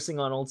be focusing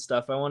on old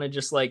stuff. I want to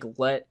just like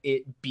let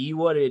it be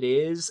what it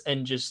is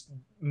and just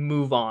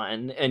move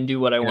on and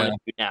do what I want to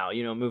do now,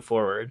 move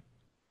forward.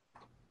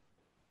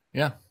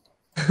 Yeah.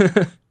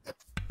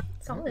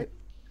 Solid.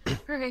 All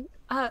right.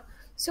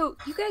 So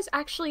you guys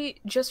actually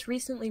just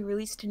recently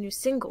released a new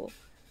single.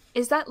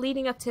 Is that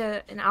leading up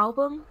to an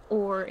album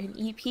or an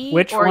EP?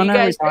 Which or one you are we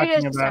guys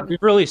talking about?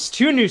 We've released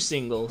 2 new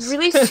singles.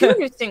 Released 2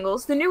 new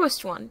singles. The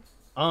newest one.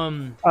 we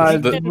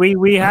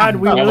I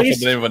almost released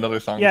said the name of another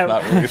song yeah,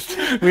 that's not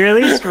released. we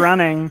released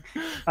Running.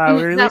 We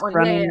released That one,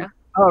 Running. yeah.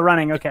 Oh,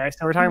 Running. Okay,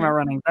 so we're talking about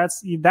Running.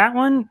 That's that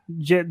one.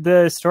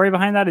 The story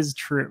behind that is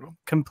true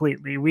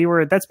completely.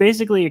 That's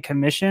basically a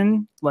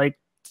commission, like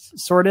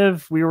sort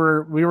of. We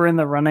were in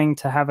the running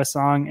to have a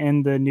song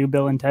in the new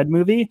Bill and Ted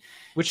movie,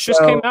 which just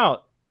came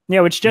out.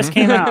 Yeah, which just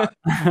came out.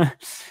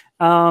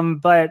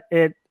 But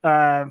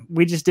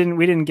we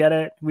didn't get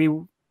it.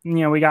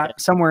 We got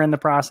somewhere in the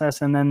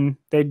process, and then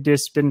they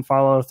just didn't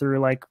follow through,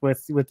 like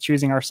with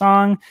choosing our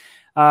song.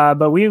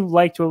 But we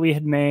liked what we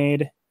had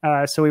made,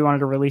 so we wanted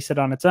to release it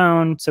on its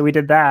own. So we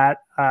did that.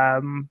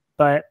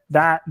 But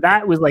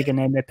that was like an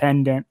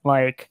independent,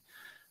 like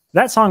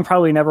that song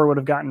probably never would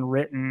have gotten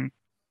written.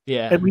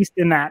 Yeah. At least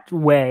in that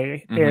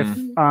way,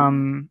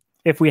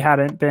 if we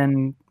hadn't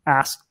been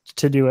asked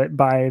to do it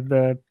by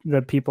the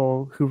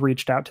people who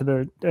reached out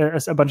to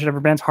a bunch of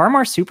different bands.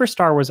 Harmar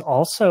Superstar was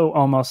also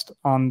almost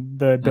on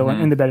the Bill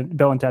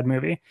and Ted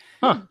movie.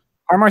 Huh.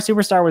 Harmar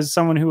Superstar was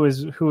someone who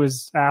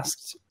was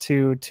asked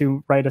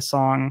to write a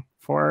song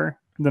for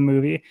the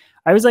movie.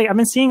 I've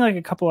been seeing like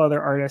a couple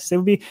other artists. It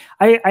would be,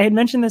 I had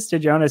mentioned this to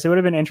Jonas. It would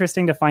have been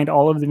interesting to find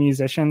all of the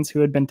musicians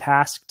who had been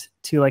tasked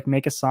to like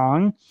make a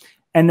song,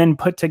 and then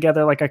put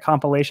together like a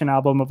compilation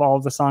album of all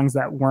of the songs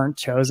that weren't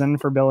chosen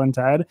for Bill and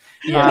Ted.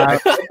 Yeah, I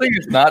think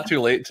it's not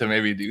too late to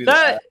maybe do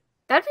that.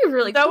 That'd be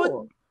really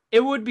cool.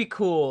 It would be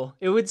cool.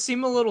 It would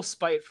seem a little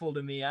spiteful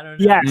to me. I don't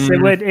know. Yes,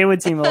 it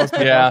would seem a little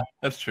spiteful. Yeah,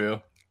 that's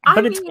true.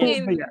 But it's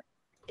cool. But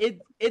yeah.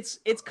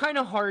 It's kind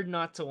of hard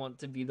not to want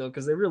to be, though,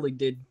 because they really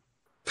did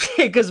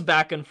take us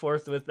back and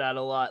forth with that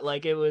a lot.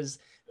 Like it was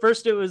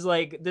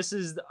like, this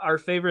is our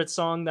favorite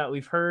song that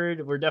we've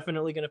heard, we're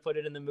definitely going to put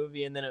it in the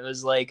movie. And then it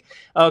was like,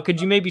 oh, could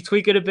you maybe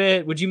tweak it a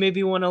bit? Would you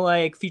maybe want to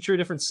like feature a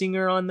different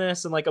singer on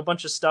this? And like a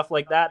bunch of stuff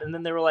like that. And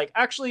then they were like,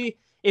 actually,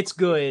 it's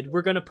good,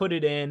 we're going to put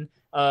it in.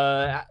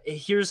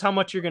 Here's how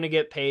much you're going to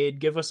get paid,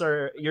 give us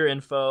your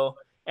info.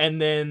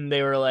 And then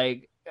they were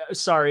like,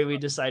 sorry, we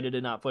decided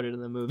to not put it in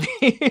the movie.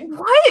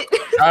 What?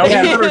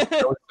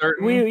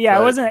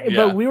 It wasn't.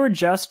 But we were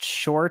just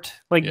short.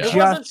 Like it just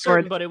wasn't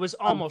certain, short. but it was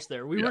almost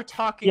there. We were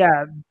talking.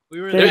 Yeah,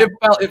 we were.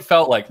 It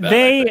felt like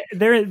that.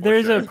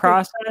 There's a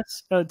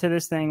process to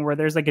this thing where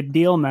there's like a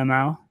deal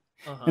memo.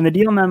 And the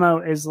deal memo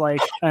is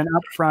like an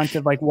upfront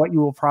of like what you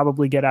will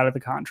probably get out of the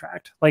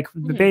contract. Like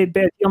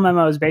the deal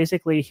memo is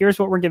basically, here's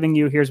what we're giving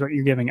you, here's what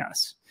you're giving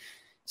us.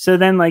 So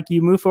then like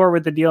you move forward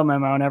with the deal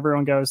memo and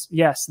everyone goes,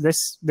 yes,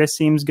 this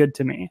seems good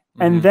to me.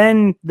 And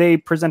then they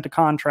present a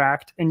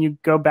contract and you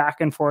go back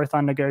and forth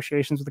on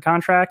negotiations with the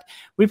contract.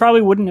 We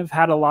probably wouldn't have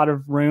had a lot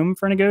of room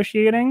for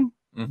negotiating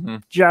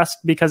just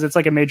because it's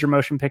like a major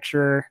motion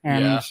picture.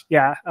 And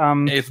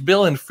it's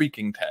Bill and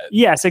freaking Ted.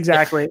 Yes,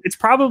 exactly. It's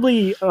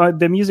probably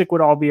the music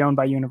would all be owned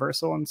by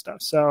Universal and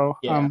stuff. So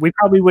we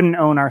probably wouldn't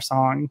own our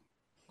song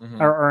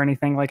or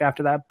anything like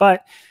after that.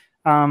 But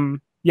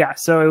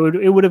so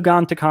it would have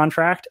gone to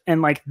contract,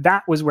 and like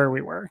that was where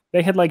we were.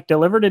 They had like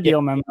delivered a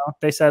deal memo.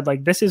 They said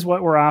like, this is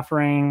what we're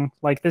offering.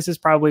 Like this is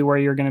probably where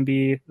you're going to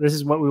be. This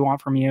is what we want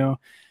from you.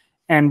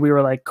 And we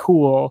were like,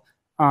 cool.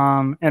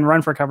 And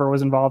Run for Cover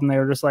was involved, and they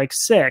were just like,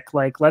 sick.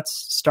 Like let's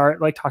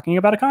start like talking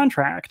about a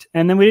contract.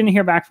 And then we didn't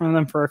hear back from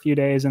them for a few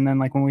days. And then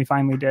like when we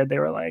finally did, they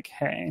were like,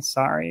 hey,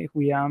 sorry,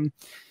 we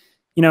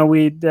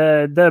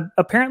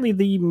apparently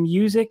the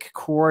music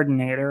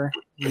coordinator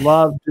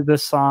loved the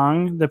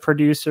song. The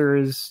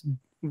producers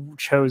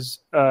chose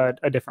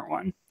a different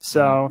one.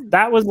 So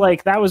that was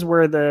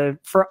where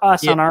for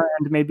us on our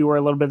end, maybe where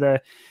a little bit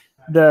of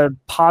the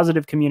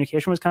positive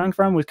communication was coming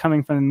from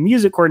the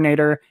music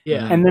coordinator.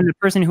 And then the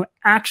person who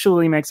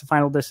actually makes the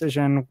final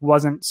decision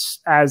wasn't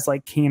as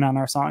like keen on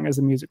our song as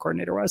the music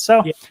coordinator was.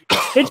 So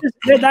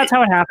that's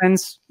how it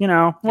happens,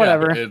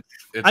 whatever.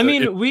 It's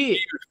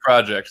huge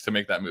project to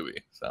make that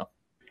movie. So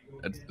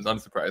it's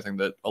unsurprising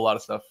that a lot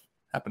of stuff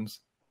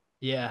happens.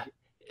 Yeah.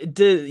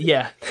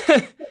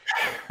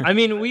 I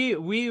mean,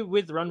 we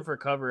with Run for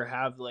Cover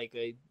have like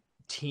a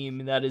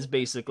team that is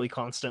basically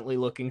constantly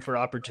looking for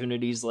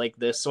opportunities like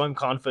this, so I'm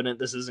confident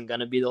this isn't going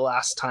to be the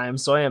last time,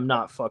 so I am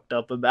not fucked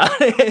up about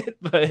it.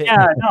 But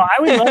I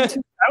would love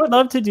to I would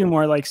love to do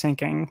more like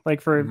syncing, like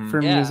for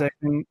Yeah. music,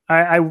 and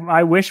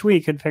I wish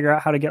we could figure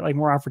out how to get like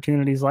more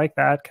opportunities like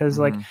that, because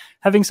like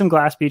having some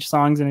Glass Beach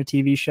songs in a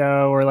TV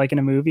show or like in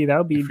a movie, that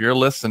would be If you're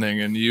listening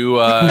and you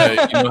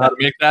know how to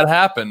make that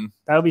happen,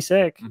 that would be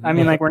sick. I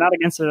mean, like we're not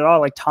against it at all.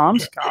 Like Tom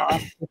Ska,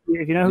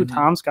 if you know who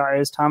Tom Ska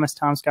is, Thomas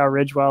Tom Ska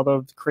Ridgewell,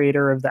 the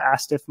creator of the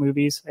ASDF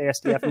movies,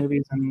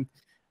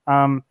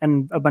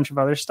 and a bunch of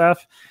other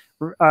stuff,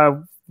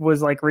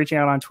 was like reaching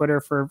out on Twitter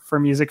for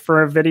music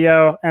for a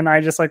video, and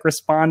I just like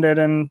responded,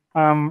 and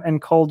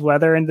Cold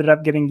Weather ended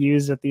up getting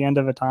used at the end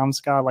of a Tom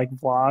Ska like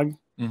vlog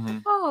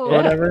Oh, or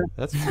whatever.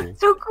 That's cool.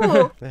 so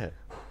cool. Yeah.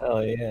 Oh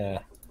yeah.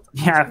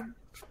 Yeah,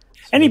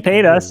 and he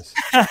paid us.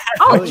 Oh,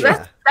 Hell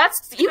yeah.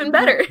 that's even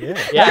better.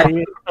 Yeah.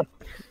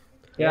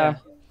 Yeah.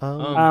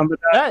 Um,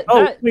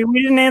 But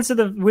we didn't answer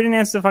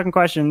the fucking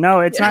question. No,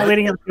 it's not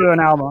leading up to an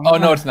album. oh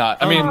no, it's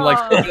not. I mean, like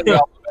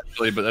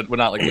eventually, but we're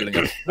not like leading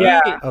up.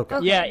 Yeah. okay.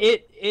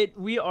 Yeah,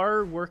 we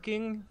are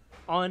working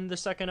on the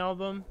second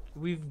album.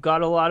 We've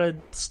got a lot of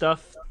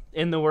stuff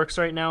in the works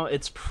right now.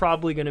 It's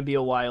probably going to be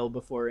a while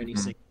before any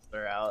singles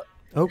are out.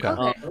 Okay.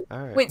 Okay.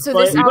 All right. Wait, so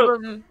But this we don't-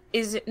 album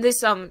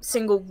this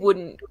single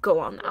wouldn't go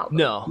on the album?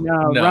 No.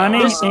 No, No.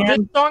 running This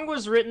and song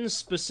was written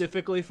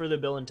specifically for the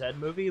Bill and Ted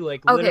movie.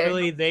 Like, Okay.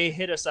 literally, they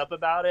hit us up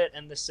about it,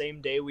 and the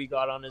same day we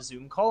got on a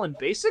Zoom call and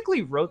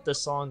basically wrote the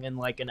song in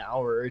like an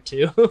hour or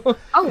two,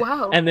 Oh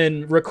wow. and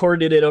then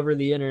recorded it over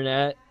the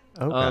internet.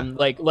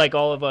 Okay. Like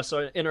all of us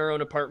in our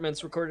own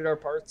apartments recorded our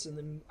parts, and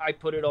then I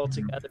put it all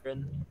together,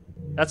 and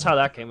that's how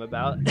that came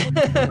about.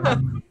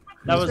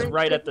 That was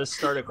right at the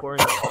start of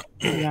quarantine.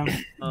 yeah.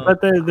 Um,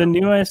 But the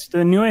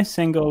newest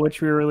single, which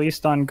we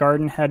released on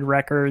Garden Head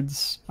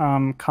Records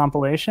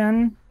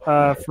compilation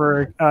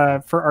for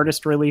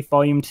Artist Relief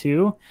Volume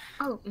 2.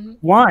 Oh, mhm.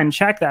 One,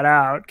 check that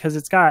out, because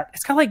it's got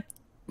like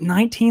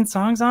 19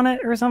 songs on it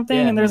or something,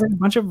 Yeah. and there's like a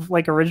bunch of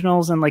like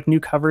originals and like new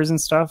covers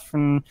and stuff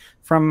from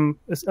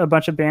a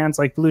bunch of bands.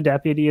 Like Blue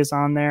Deputy is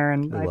on there,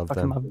 and I I love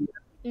fucking them. love them.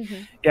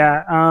 Mhm.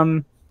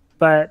 Yeah.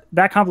 But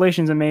that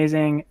compilation is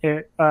amazing.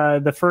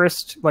 The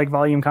first like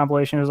volume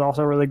compilation is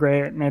also really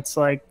great, and it's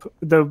like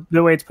the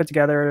way it's put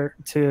together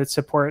to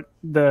support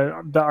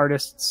the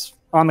artists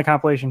on the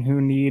compilation who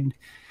need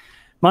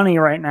money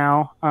right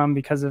now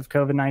because of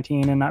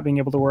COVID-19 and not being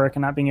able to work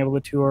and not being able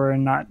to tour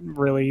and not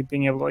really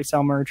being able to like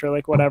sell merch or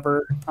like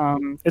whatever.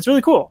 It's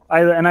really cool.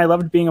 I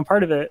loved being a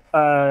part of it.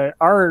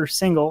 Our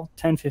single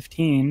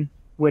 1015,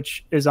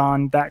 which is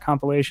on that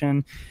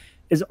compilation,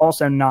 is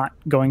also not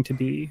going to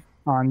be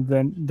on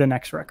the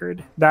next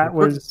record. That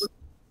was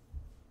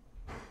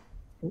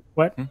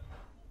what?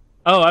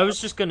 Oh, I was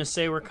just gonna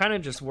say we're kind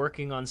of just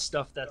working on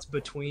stuff that's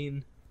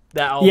between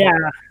the album. Yeah.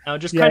 Now,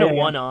 just Yeah, kind of yeah,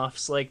 yeah.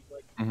 one-offs. Like,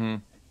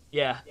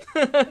 yeah.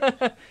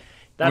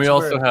 We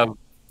also have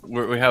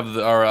we have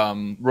our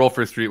Roll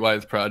for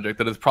Streetwise project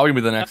that is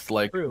probably the next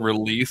like true.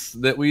 release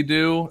that we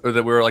do or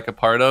that we're like a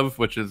part of,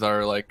 which is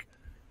our like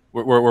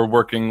we're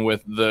working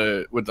with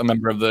a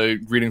member of the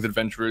Greetings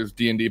Adventurers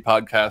D&D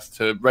podcast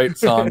to write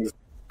songs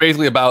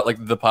basically about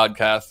like the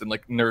podcast and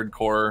like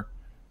nerdcore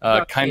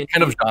kind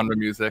of genre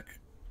music,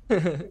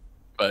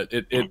 but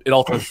it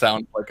also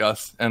sounds like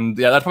us, and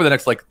yeah, that's probably the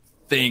next like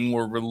thing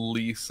we're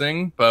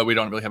releasing, but we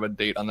don't really have a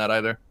date on that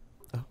either.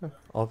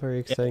 All very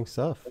exciting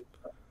stuff.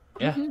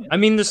 Yeah. I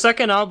mean, the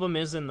second album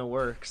is in the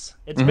works.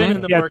 It's been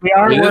in the Yes, works. we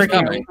are It is working.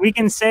 coming. We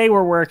can say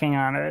we're working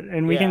on it,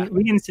 and we Yeah.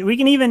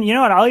 can even, you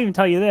know what? I'll even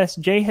tell you this: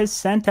 Jay has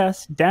sent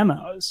us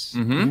demos.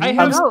 Mm-hmm. I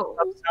have. Oh,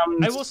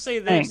 I will say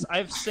this: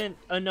 I've sent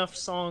enough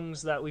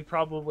songs that we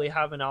probably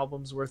have an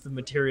album's worth of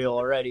material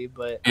already.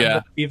 But I'm Yeah.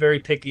 gonna be very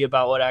picky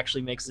about what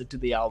actually makes it to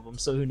the album.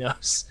 So who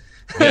knows?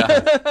 Yeah.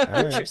 All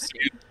right.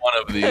 interesting. One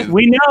of these.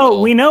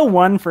 We know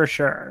one for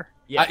sure.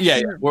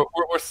 Yeah. We're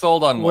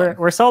sold on one.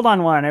 We're sold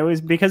on one. It was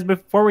because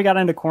before we got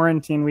into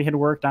quarantine, we had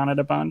worked on it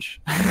a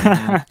bunch,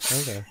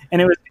 Okay.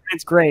 and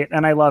it's great,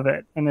 and I love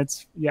it, and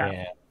it's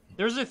yeah.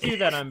 There's a few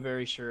that I'm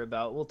very sure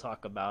about. We'll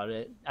talk about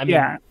it. I mean,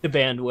 Yeah. the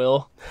band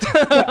will.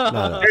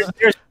 No.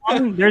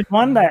 There's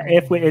one that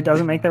if it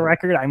doesn't make the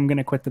record, I'm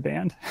gonna quit the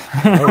band.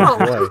 Oh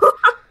boy.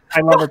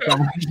 I love it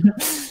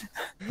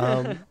so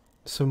much.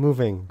 So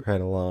moving right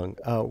along,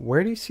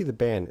 where do you see the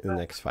band in the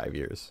next 5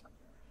 years?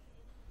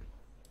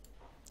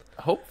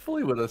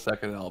 Hopefully with a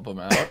second album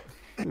out.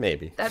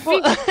 Maybe. That'd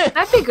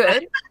be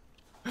good.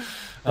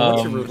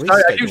 What's your release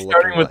Sorry, I keep schedule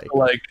starting with looking the,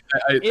 like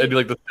I do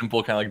like the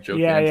simple kind of like joke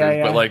Yeah, answers,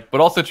 yeah, yeah.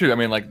 but also too. I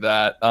mean, like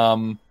that.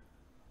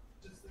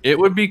 It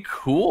would be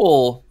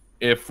cool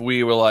if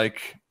we were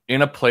like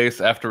in a place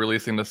after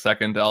releasing the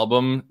second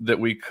album that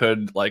we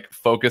could like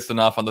focus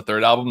enough on the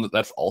third album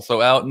that's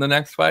also out in the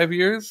next 5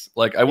 years.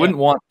 Like, I wouldn't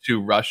want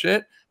to rush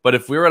it, but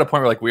if we were at a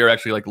point where like we are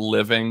actually like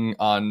living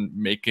on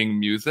making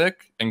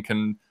music and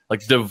can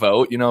like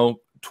devote,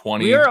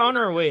 20. We are on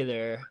our way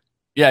there.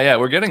 Yeah,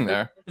 we're getting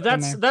there.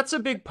 That's a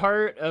big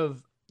part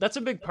of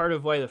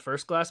why the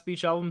first Glass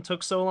Beach album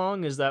took so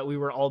long, is that we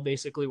were all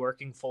basically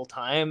working full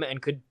time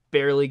and could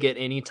barely get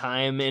any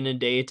time in a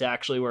day to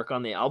actually work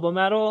on the album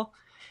at all.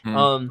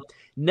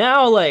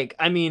 now, like,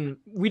 I mean,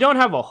 we don't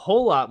have a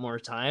whole lot more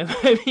time.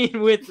 I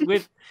mean,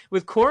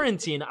 with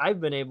quarantine, I've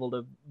been able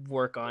to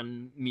work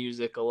on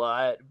music a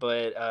lot,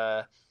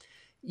 but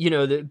you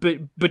know, but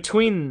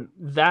between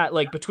that,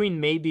 like, between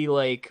maybe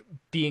like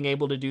being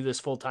able to do this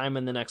full time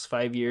in the next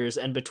 5 years,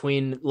 and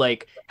between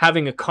like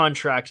having a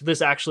contract,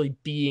 this actually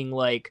being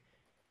like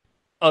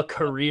a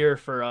career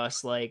for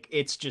us, like,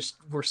 it's just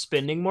we're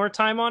spending more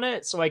time on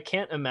it. So I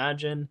can't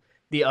imagine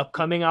the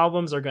upcoming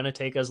albums are going to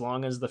take as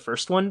long as the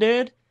first one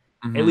did.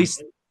 At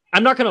least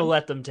I'm not going to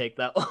let them take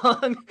that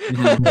long.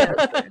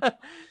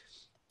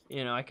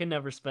 You know, I can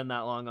never spend that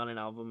long on an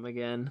album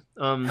again.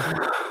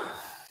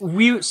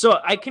 So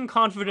I can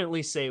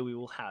confidently say we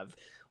will have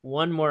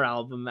one more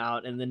album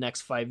out in the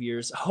next 5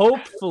 years.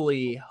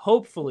 Hopefully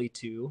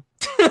 2.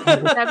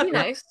 That'd be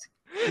nice.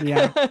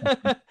 Yeah.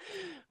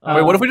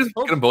 Wait, what if we just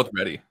get them both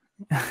ready?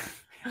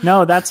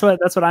 No, that's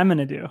what I'm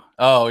gonna do.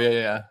 Oh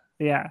yeah.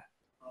 Yeah.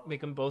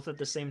 Make them both at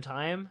the same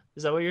time?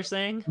 Is that what you're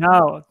saying?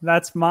 No,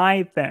 that's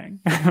my thing.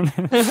 That's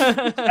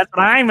what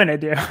I'm gonna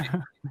do.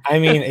 I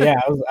mean, yeah,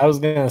 I was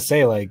gonna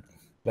say like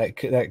that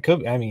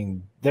could. I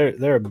mean, there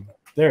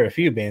are a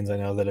few bands I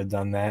know that have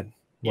done that.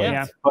 Like,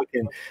 Yeah.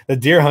 fucking the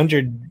Deer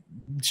Hunter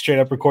straight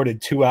up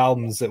recorded 2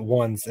 albums at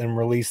once and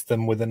released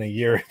them within a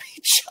year of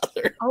each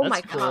other. Oh That's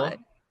my cool. god.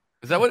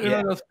 Is that what Yeah.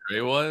 Uno Dos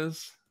Tres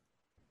was?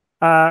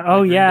 Oh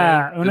Like,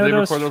 yeah. Did they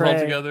record those all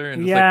together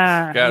and just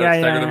like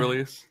stagger the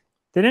release?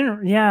 They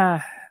didn't.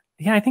 Yeah.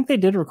 I think they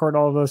did record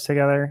all of those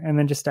together and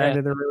then just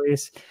staggered the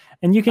release.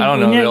 And you can. I don't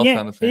know. They all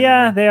sound the same.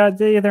 Yeah, they are.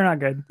 They're not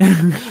good.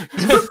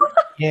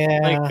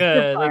 Yeah,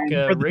 Like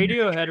For the-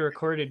 Radiohead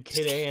recorded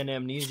Kid A and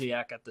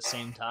Amnesiac at the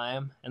same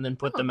time, and then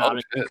put them Oh, out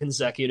in shit.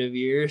 consecutive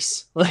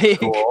years. Like,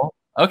 cool.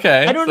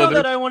 Okay. I don't so know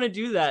that I want to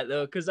do that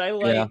though, because I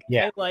like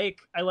Yeah.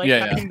 I like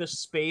Yeah, having the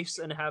space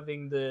and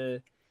having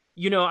the,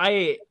 you know,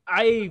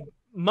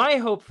 my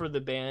hope for the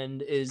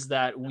band is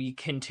that we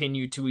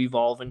continue to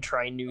evolve and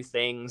try new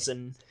things,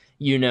 and,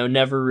 you know,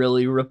 never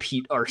really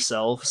repeat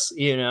ourselves,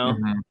 you know.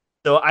 Mhm.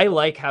 So I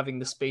like having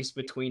the space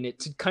between it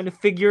to kind of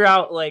figure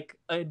out like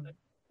a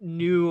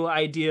new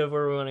idea of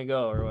where we want to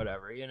go or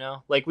whatever, you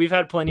know. Like, we've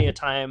had plenty of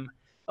time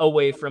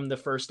away from the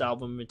first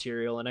album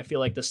material, and I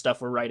feel like the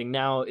stuff we're writing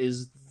now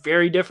is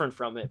very different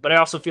from it. But I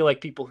also feel like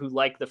people who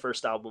like the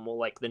first album will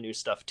like the new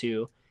stuff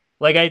too.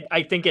 Like,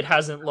 I think it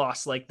hasn't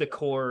lost like the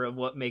core of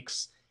what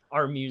makes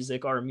our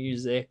music.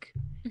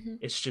 Mhm.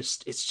 It's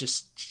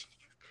just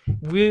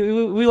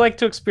we like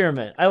to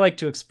experiment. I like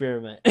to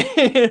experiment.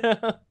 You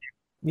know?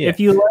 Yeah. If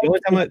you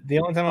The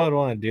only time I would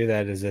want to do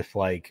that is if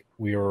like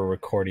we were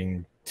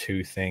recording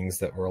 2 things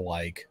that were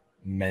like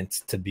meant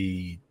to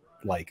be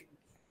like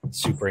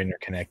super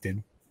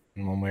interconnected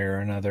in one way or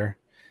another,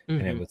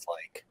 and it Mhm. was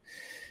like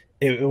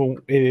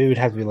it would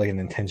have to be like an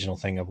intentional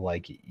thing of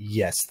like,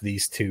 yes,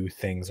 these 2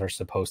 things are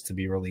supposed to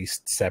be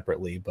released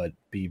separately but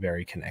be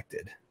very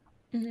connected.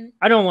 Mhm.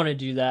 I don't want to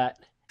do that.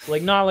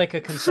 Like, not like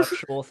a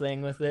conceptual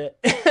thing with it.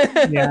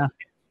 yeah.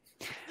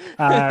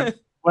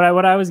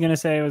 What I was gonna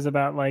say was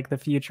about like the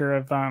future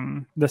of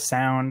the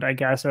sound, I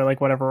guess, or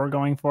like whatever we're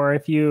going for.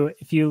 If you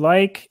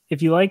like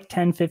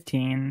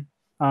 1015,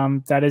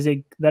 that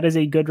is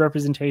a good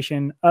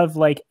representation of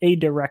like a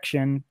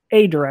direction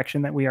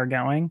that we are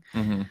going.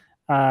 Mhm.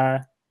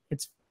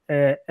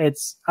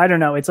 It's I don't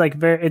know, it's like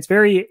it's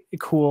very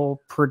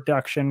cool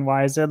production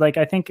wise. Like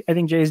I think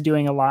Jay's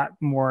doing a lot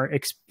more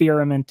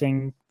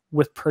experimenting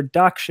with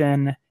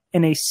production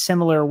in a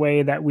similar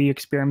way that we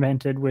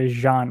experimented with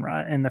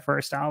genre in the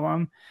first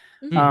album.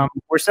 Mhm.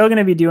 We're still going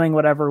to be doing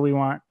whatever we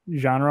want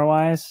genre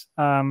wise.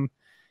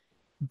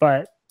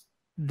 But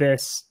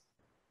this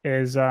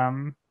is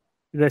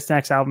this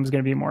next album is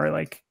going to be more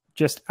like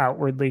just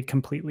outwardly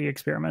completely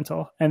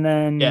experimental. And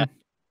then Yeah.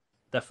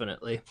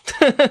 Definitely.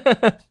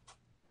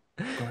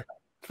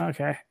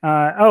 okay.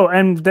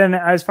 And then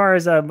as far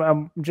as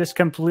just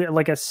complete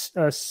like a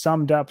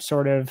summed up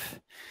sort of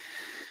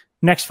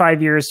next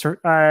 5 years,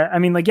 I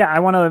mean, like, yeah, I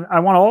want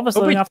all of us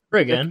Hope we living off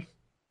tour again.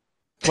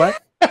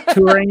 what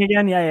touring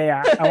again.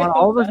 Yeah. I want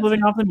all of us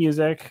living off the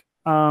music.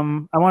 I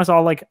want us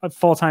all like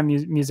full-time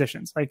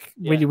musicians. Like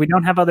we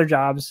don't have other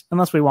jobs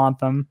unless we want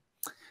them.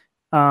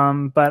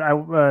 But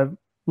I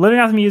living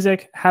off the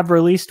music, have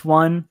released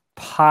 1,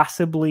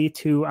 possibly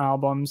 2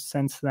 albums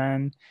since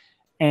then.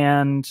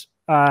 And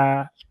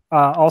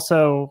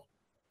also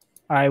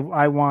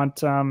I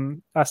want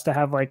us to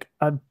have like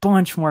a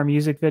bunch more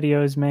music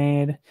videos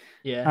made.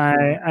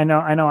 Yeah. I know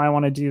I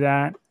want to do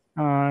that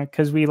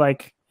because we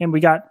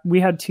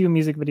had 2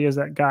 music videos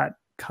that got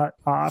cut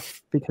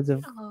off because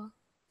of Oh.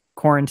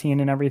 quarantine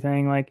and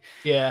everything. Like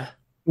Yeah.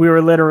 we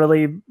were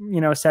literally,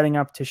 setting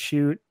up to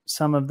shoot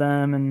some of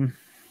them, and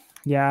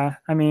yeah,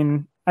 I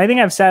mean, I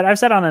think I've said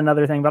on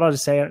another thing, but I'll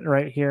just say it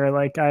right here.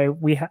 Like I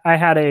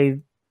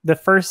had the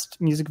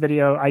first music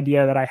video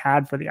idea that I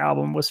had for the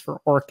album was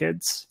for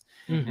Orchids.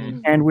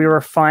 Mhm. And we were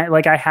fine.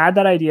 Like I had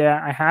that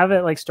idea. I have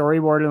it like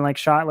storyboarded and like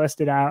shot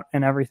listed out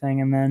and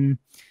everything. And then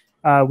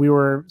we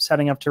were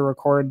setting up to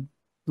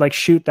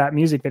shoot that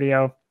music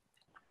video.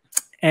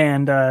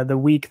 And the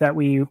week that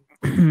we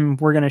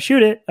were going to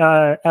shoot it,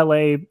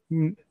 LA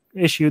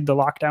issued the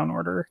lockdown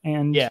order,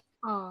 and Yeah.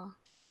 Oh.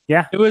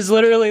 It was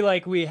literally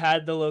like we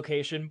had the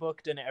location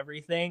booked and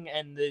everything,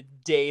 and the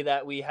day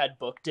that we had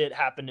booked it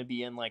happened to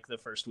be in like the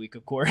first week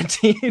of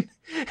quarantine.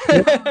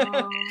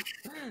 Oh.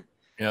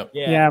 Yep.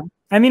 yeah.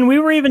 I mean, we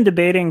were even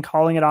debating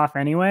calling it off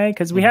anyway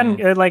because we hadn't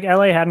like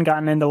LA hadn't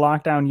gotten into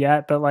lockdown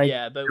yet, but like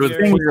yeah, but It was we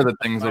were- clear that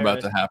things were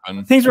about to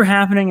happen. things were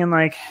happening, and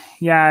like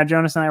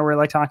Jonas and I were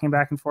like talking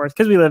back and forth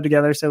because we live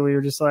together, so we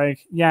were just like,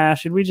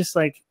 should we just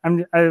like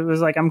I'm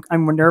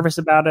nervous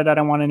about it. I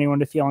don't want anyone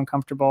to feel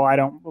uncomfortable. I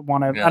don't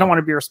want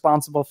to be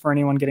responsible for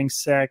anyone getting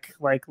sick.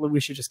 Like, we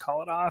should just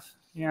call it off.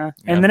 Yeah.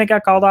 And then it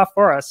got called off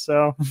for us,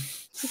 so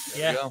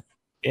yeah.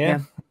 Yeah.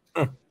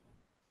 All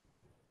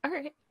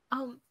right.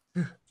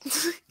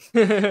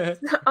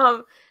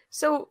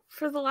 So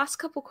for the last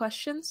couple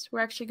questions, we're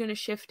actually going to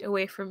shift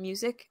away from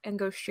music and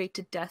go straight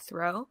to death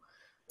row.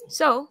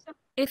 So,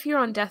 if you're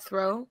on death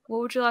row, what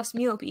would your last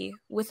meal be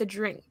with a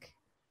drink?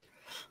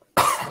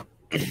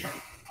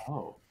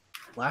 Oh,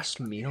 last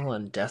meal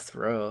on death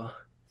row.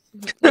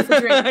 With a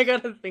drink. I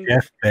gotta think.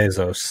 Jeff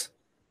Bezos.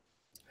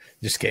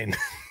 Just kidding.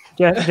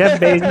 Jeff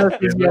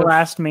Bezos is your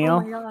last Oh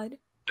meal. my god.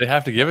 They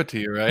have to give it to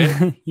you,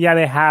 right? Yeah,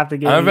 they have to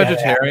give. I'm a you that.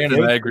 vegetarian,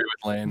 and I agree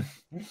with Lane.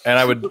 And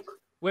I would.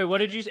 Wait, what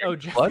did you say? Oh,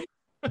 What?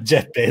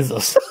 Jeff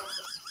Bezos.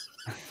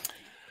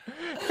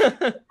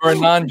 For a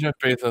non-Jeff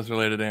Bezos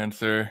related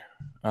answer,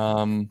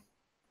 God,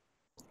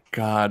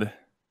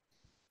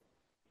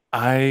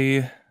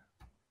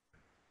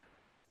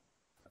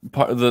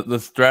 the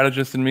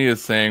strategist in me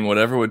is saying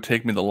whatever would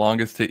take me the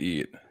longest to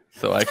eat,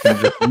 so I can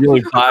just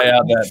really buy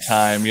out that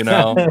time, you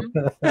know.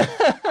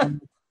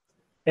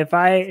 If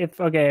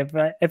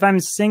I'm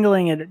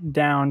singling it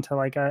down to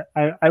like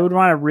I would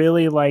want a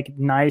really like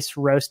nice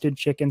roasted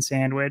chicken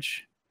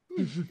sandwich,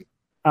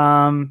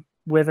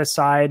 with a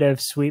side of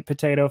sweet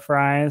potato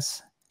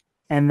fries,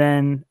 and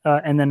then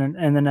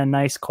a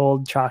nice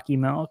cold chalky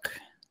milk.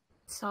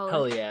 Solid.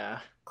 Hell yeah.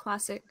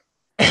 Classic.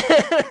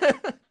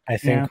 I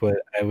think what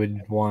I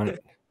would want,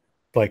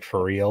 like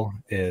for real,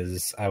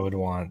 is I would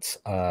want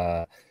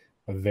a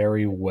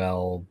very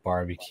well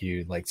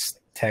barbecued, like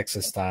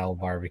Texas style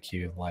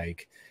barbecue,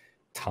 like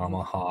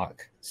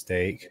tomahawk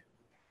steak,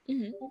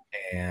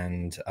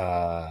 and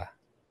I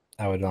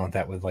would want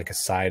that with like a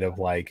side of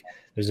like.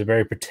 There's a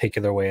very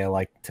particular way I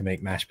like to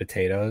make mashed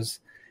potatoes,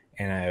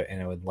 and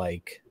I would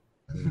like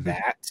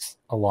that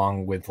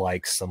along with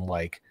like some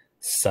like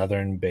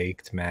southern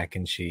baked mac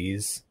and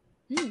cheese.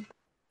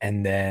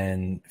 And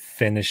then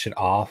finish it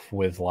off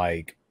with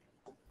like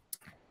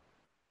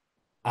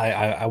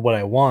I what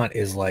I want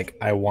is like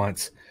I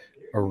want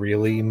a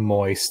really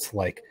moist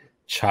like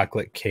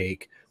chocolate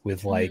cake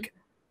with like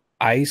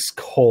ice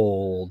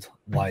cold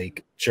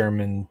like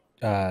German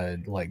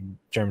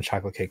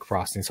chocolate cake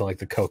frosting, so like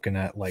the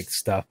coconut like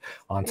stuff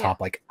on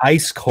top, like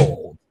ice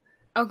cold.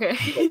 Okay.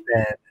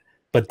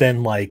 But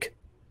then like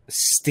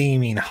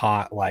steaming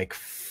hot like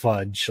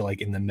fudge like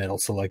in the middle,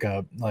 so like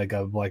a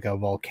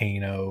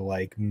volcano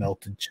like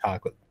melted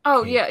chocolate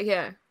Oh cake,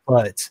 yeah.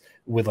 but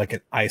with like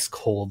an ice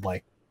cold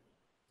like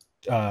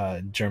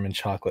German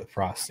chocolate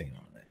frosting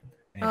on it.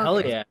 And, Okay.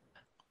 Hell yeah.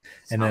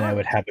 and then I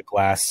would have a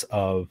glass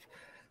of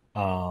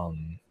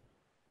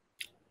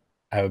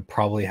I would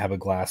probably have a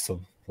glass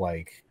of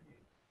like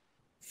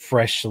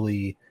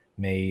freshly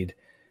made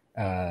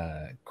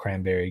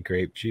cranberry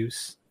grape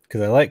juice,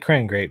 because I like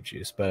cran grape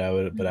juice, but I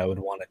would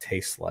want to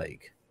taste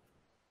like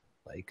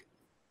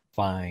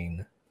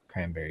fine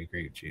cranberry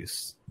grape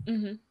juice.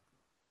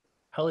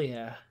 Hell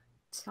yeah.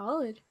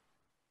 Solid.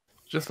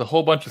 Just a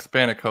whole bunch of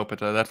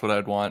spanakopita. That's what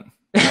I'd want.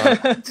 All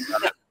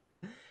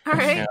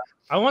right. Yeah.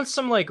 I want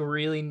some like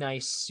really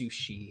nice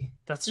sushi.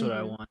 That's what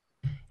I want.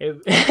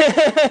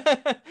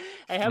 I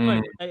had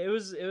it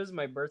was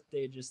my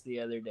birthday just the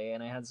other day,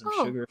 and I had some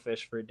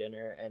sugarfish for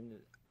dinner and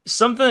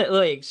something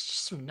like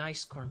just some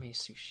nice gourmet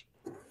sushi.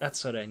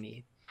 That's what I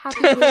need.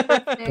 Happy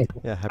birthday.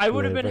 Yeah, I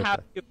would have been birthday.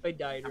 happy if I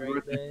died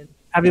right then.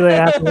 Happy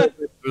birthday. Happy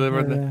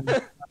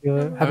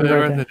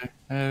birthday.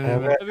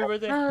 Happy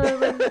birthday.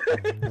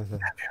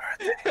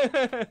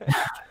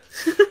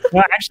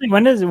 Well, actually,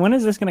 when is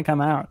this going to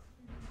come out?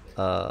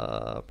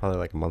 Probably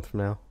like a month from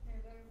now.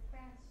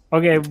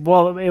 Okay,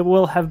 well, it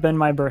will have been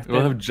my birthday. It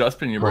will have just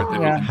been your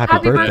birthday. Yeah.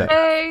 Happy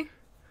birthday.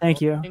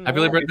 Thank you. Happy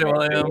late birthday,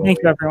 William. Thank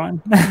you,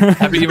 everyone.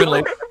 Happy even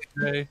late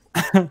birthday.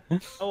 How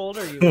old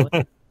are you?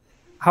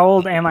 How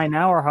old am I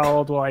now, or how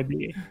old will I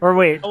be? Or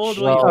wait, How old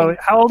will you? oh,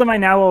 how old am I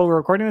now while we're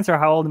recording this, or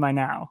how old am I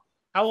now?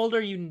 How old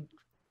are you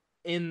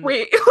in?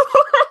 Wait.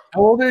 How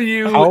old are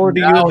you? How old are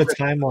you now? in the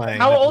timeline?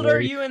 How old are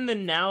you in the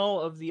now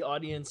of the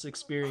audience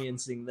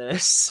experiencing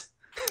this?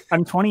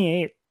 I'm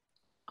 28.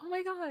 Oh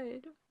my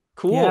god.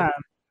 Cool. Yeah.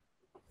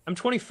 I'm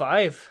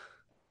 25.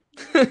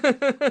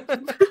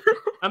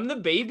 I'm the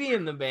baby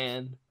in the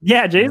band.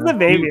 Yeah, Jay's the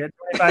baby at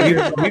 25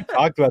 years old. We've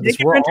talked about this.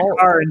 Jake rents a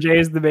car and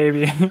Jay's the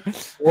baby.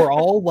 We're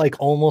all like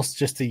almost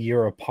just a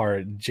year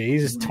apart.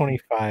 Jay's is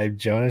 25,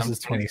 Jonas is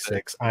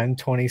 26, I'm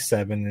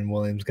 27, and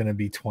William's gonna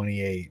be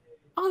 28.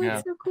 Oh,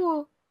 that's so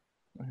cool.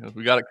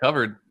 We got it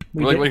covered.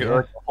 We We're did,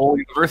 like a whole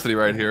university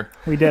right here.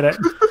 we did it.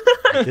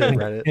 I did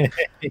Reddit.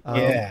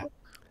 Yeah.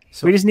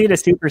 So We just need a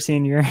super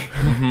senior.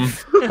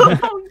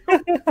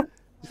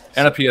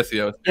 And a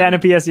PSEO. Yeah, and a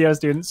PSEO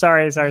student.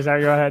 Sorry. Go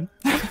ahead.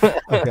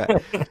 okay.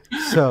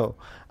 So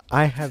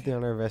I have the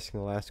honor of asking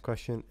the last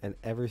question, and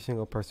every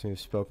single person we've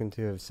spoken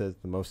to has said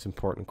the most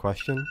important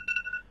question.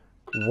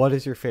 What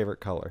is your favorite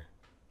color?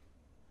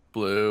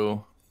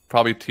 Blue.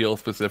 Probably teal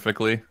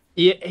specifically.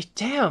 Yeah,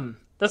 damn.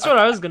 That's what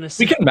I was gonna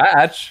say. We can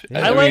match.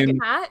 Yeah. I like- mean,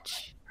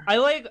 Match. I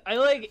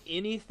like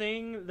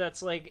anything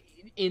that's like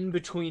in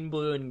between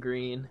blue and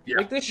green. Yeah.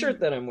 Like this shirt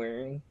that I'm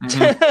wearing.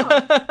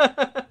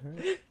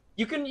 Mhm.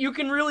 You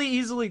can really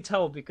easily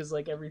tell because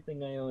like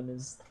everything I own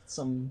is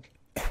some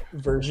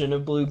version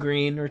of blue,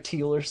 green, or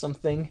teal or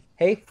something.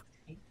 Hey.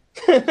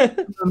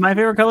 My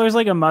favorite color is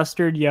like a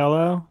mustard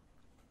yellow.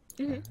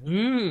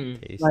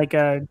 Taste. Like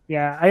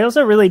yeah. I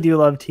also really do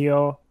love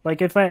teal.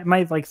 Like if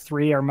my like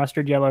 3 are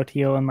mustard yellow,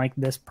 teal, and like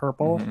this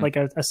purple, Mhm. like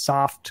a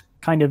soft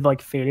kind of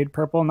like faded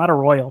purple, not a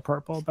royal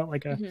purple, but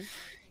like a Mhm.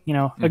 you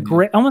know a Mhm.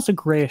 gray, almost a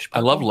grayish. I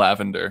Purple. love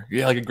lavender.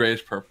 Yeah, like a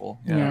grayish purple.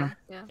 Yeah.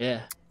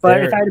 Yeah. But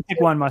There- if I had to pick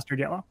one, mustard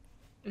yellow.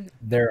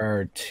 There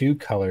are 2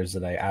 colors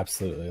that I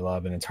absolutely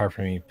love, and it's hard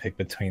for me to pick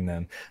between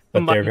them, but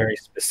they're Mine. very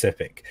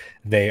specific.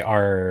 They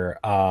are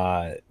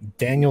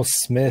Daniel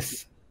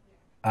Smith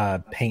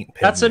paint pigments.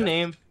 That's a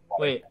name.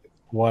 Wait.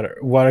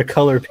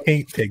 Watercolor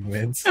paint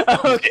pigments.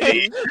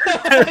 Okay.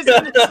 I was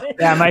gonna say-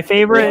 Yeah, my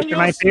favorite Daniel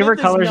my Smith favorite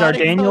is colors are not a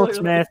Daniel color.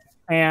 Smith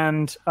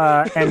and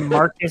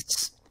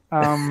Marcus.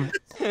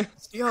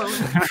 Yo.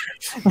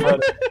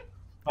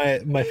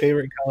 My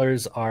favorite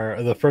colors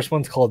are, the first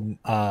one's called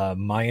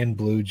Mayan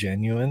Blue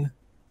Genuine,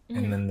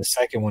 and then the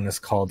second one is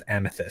called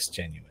Amethyst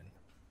Genuine.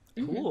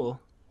 Cool.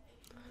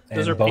 And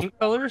Those are both, pink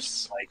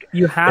colors? like,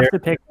 You have They're- to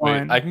pick Wait,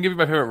 one. I can give you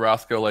my favorite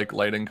Roscoe like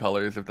lighting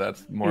colors if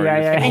that's more. Yeah,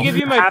 useful. I can give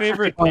you You my have to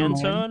favorite pick one, man.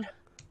 Pantone.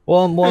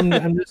 well,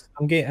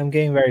 I'm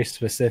getting very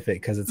specific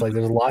because it's like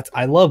there's lots.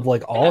 I love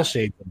like all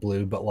shades of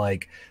blue, but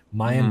like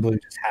Mayan Mhm. Blue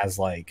just has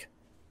like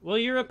Well,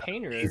 you're a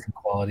painter. amazing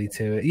quality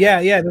to it.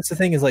 Yeah. That's the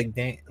thing is like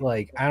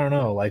I don't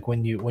know, like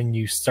when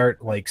you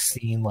start like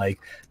seeing like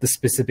the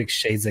specific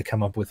shades they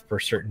come up with for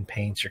certain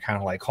paints, you're kind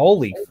of like,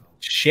 holy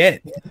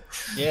shit,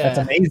 that's Yeah.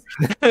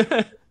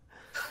 amazing.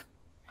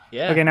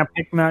 Yeah. Okay,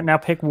 now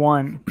pick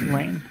one,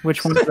 Lane.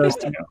 Which one of those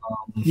 2?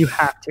 You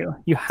have to.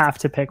 You have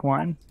to pick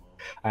one.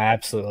 I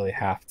absolutely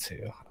have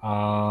to.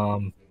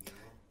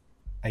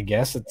 I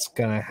guess it's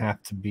gonna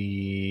have to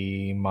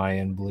be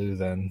Mayan Blue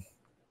then.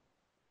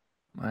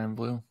 Mayan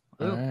blue.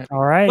 Blue. All right. All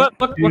right. What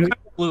kind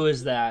of blue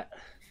is that?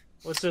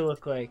 What's it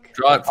look like?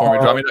 Draw it for me.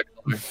 Draw me that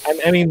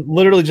color. I mean,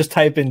 literally just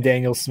type in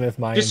Daniel Smith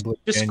Mayan Just Blue.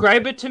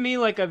 describe it to me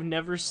like I've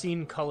never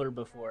seen color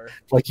before.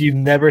 Like you've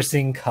never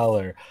seen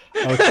color.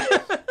 Okay.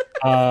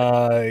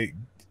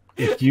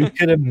 If you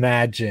could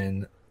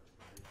imagine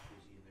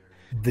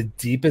the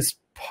deepest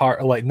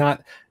part, like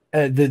not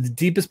the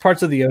deepest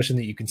parts of the ocean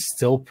that you can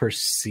still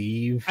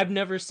perceive. I've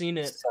never seen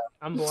it.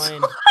 I'm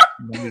blind.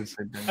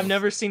 I've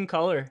never seen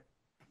color.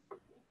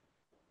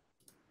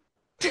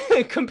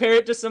 Compare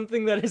it to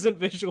something that isn't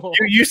visual.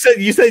 You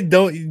said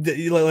don't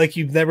like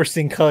you've never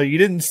seen color. You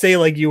didn't say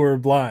like you were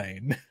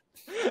blind.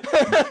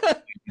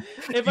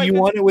 If I You could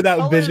want see it without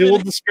color, visual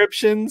then-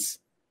 descriptions?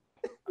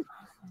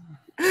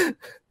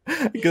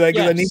 Because I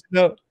Yes. need to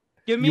know.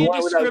 Give me You a want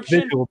it without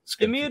description. visual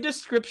Give me a descriptions.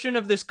 description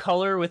of this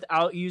color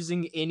without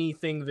using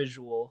anything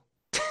visual.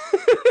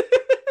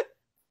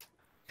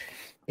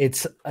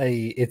 It's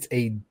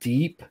a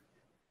deep,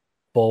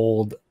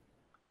 bold,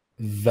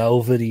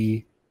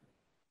 velvety,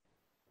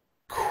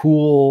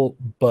 cool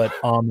but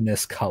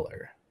ominous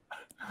color.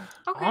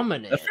 Okay.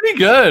 Ominous. That's pretty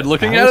good.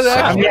 Looking That at it, was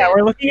actually. Yeah,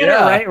 we're looking at it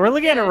Yeah. right. We're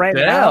looking at it right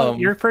now. Damn.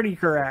 You're pretty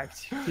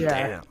correct.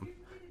 Yeah. Damn.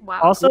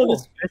 Wow. Also, Cool.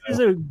 this is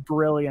a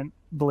brilliant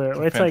blue.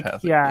 It's like,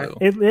 Fantastic yeah,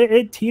 blue.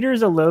 it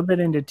teeters a little bit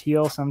into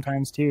teal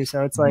sometimes too.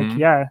 So it's like, Mhm.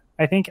 yeah,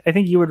 I think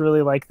you would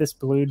really like this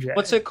blue, Jay.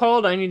 What's it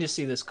called? I need to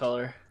see this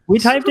color. We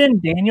typed in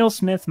Daniel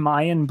Smith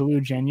Mayan Blue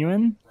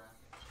Genuine.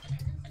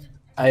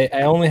 I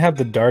only have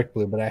the dark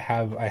blue, but I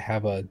have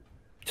a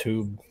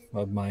tube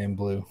of Mayan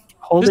Blue.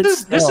 Hold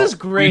This it is still.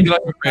 great You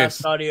like your podcast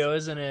face. audio,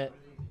 isn't it?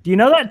 Do you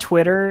know that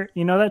Twitter?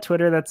 You know that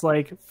Twitter that's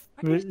like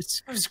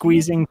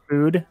squeezing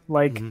food,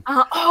 like Mhm.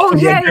 Oh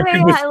yeah. I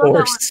love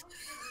that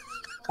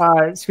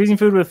one. squeezing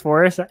food with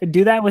force.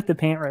 Do that with the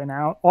paint right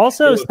now.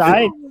 Also,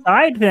 side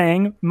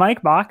thing.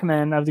 Mike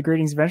Bachman of the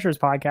Greetings Adventures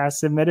podcast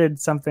submitted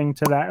something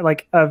to that,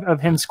 like of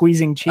him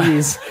squeezing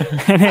cheese,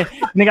 and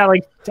it got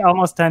like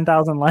almost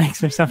 10,000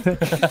 likes or something.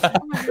 Oh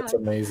my That's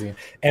God. amazing.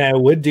 And I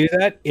would do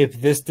that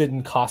if this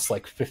didn't cost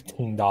like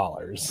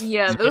 $15.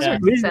 Yeah, those Yeah. are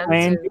Please,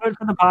 Wayne, expensive. do it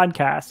for the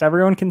podcast.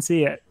 Everyone can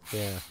see it.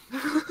 Yeah.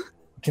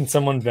 Can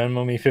someone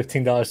Venmo me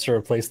 $15 to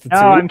replace the No,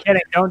 tube? I'm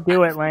kidding. Don't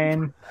do it,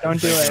 Lane.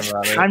 Don't do Thinking it.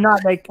 about it.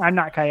 I'm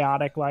not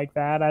chaotic like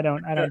that. I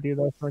don't do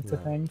those sorts of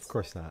No, things. Of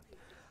course not.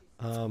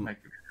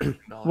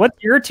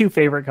 What's your 2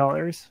 favorite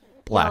colors?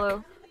 Black.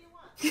 Yellow.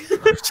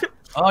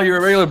 Oh, you're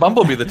a regular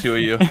Bumblebee, the two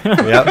of you,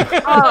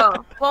 Yep.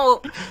 Oh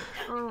well.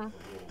 Oh.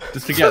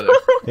 just together.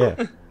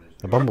 Yeah.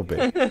 A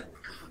bumblebee.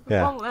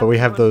 Yeah, Well, but we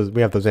have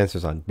everyone- those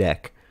answers on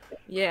deck.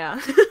 Yeah.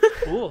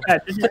 Cool. Yeah,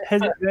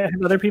 have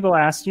other people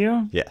asked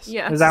you? Yes.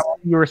 Yes. Is that why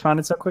you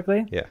responded so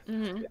quickly?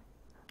 Mhm.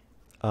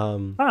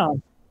 Wow,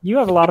 you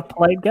have a lot of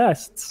polite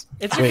guests.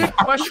 It's a Wait. good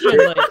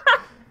question.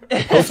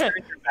 Like,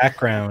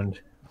 Background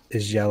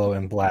is yellow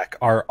and black.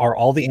 Are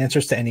all the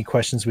answers to any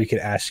questions we could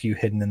ask you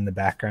hidden in the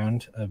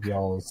background of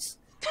y'all's?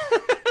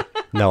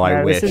 No, I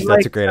Yeah, wish. this is That's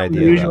like a great some idea.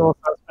 though. Usual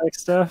suspect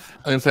stuff. I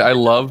was gonna say I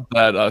love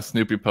that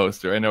Snoopy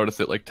poster. I noticed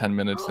it like 10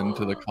 minutes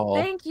into the call.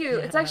 Thank you.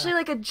 It's actually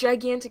like a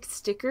gigantic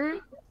sticker.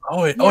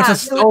 It's Yeah, a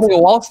so totally a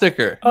wall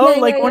sticker. Oh,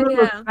 Yeah, like yeah, one of yeah.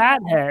 those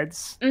fat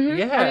heads. Mhm.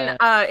 Yeah.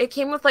 And it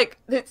came with like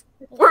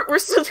we're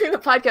still doing the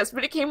podcast,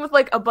 but it came with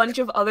like a bunch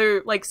of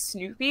other like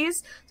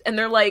Snoopies, and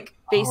they're like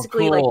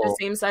basically like the cool.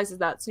 same size as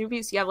that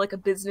Snoopy. So you have like a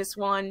business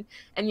one,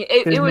 and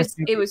it Business was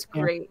Snoopy,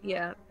 yeah. great.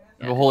 Yeah.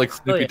 The whole like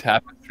Snoopy yeah.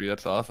 tapestry.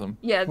 That's awesome.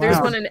 Yeah, there's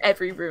Wow. one in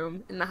every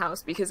room in the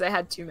house because I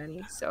had too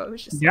many, so it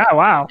was just Yeah,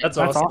 wow. That's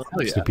awesome.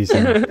 Hell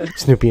yeah.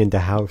 Snoopy in the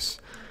house.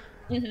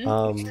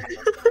 Mhm.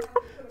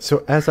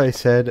 So as I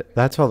said,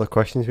 that's all the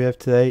questions we have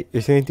today.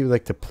 Is there anything you'd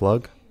like to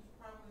plug?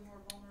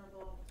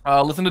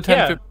 Listen to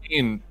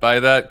 1015. Buy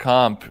that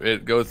comp.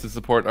 It goes to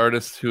support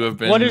artists who have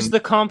been. what is the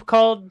comp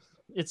called?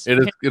 It's It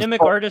is- it's Pandemic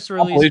called Artist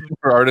Release. compilation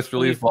for artist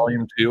release Release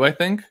volume 2? I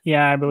think.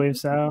 Yeah, I believe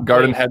so.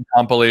 Garden Head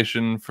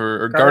compilation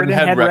for Garden Garden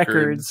Head Head Records,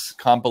 Records.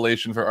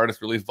 compilation for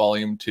artist release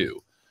volume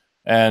 2.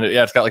 And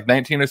yeah, it's got like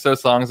 19 or so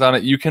songs on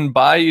it. You can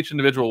buy each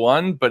individual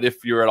one, but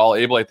if you're at all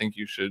able, I think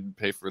you should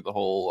pay for the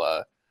whole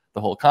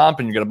comp,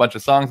 and you get a bunch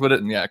of songs with it.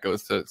 And yeah, it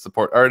goes to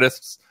support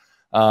artists.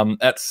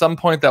 At some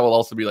point, that will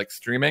also be like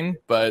streaming,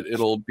 but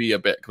it'll be a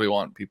bit. 'Cause we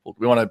want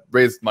to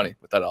raise money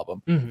with that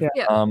album. Mhm.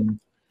 Yeah.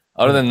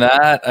 Other than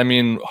that, I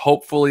mean,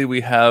 hopefully we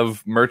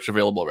have merch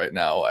available right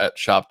now at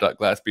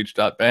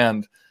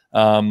shop.glassbeach.band.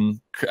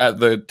 At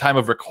the time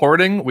of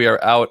recording, we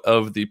are out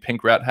of the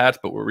pink rat hats,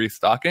 but we're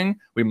restocking.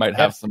 We might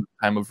have some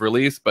time of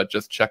release, but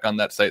just check on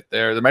that site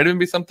there. There might even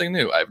be something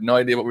new. I have no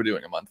idea what we're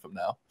doing a month from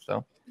now.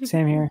 So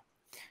Same here.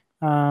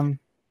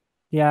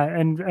 Yeah,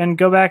 and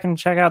go back and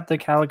check out the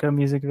Calico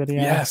music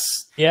video.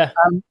 Yeah.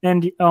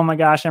 And oh my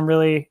gosh,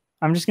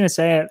 I'm just gonna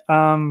say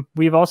it.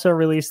 We've also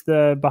released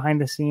the behind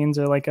the scenes,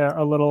 or like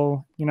a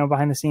little,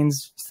 behind the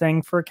scenes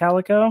thing for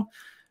Calico.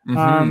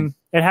 Mhm.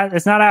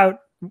 It's not out.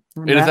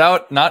 It is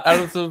out, not out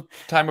of the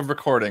time of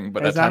recording,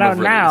 but It's at time not of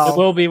out release. now. It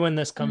will be when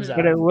this comes out.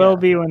 but it will Yeah.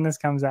 be when this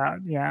comes out.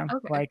 Yeah,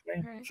 Okay. likely.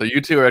 Alright. So you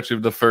two are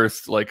actually the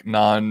first like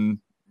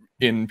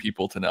non-in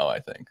people to know, I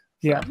think.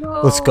 Yeah,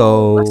 Let's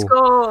go. Let's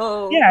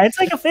go. yeah. It's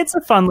like it's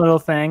a fun little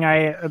thing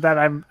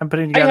I'm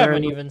putting I together.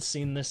 haven't even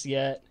seen this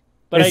yet,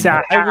 but It's, I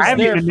was haven't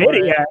there even for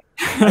made it yet.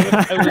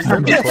 I was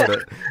Record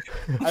it.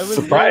 I was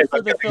Surprised! there I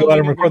for the got to go out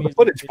and filming of record the music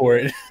footage video. for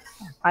it.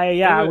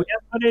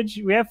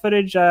 We have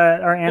footage.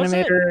 Our Was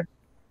it- animator,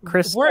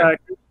 Chris. We're-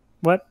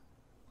 What?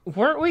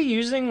 Weren't we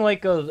using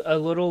like a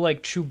little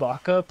like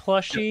Chewbacca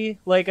plushie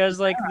like as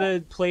like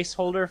the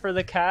placeholder for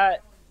the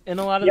cat in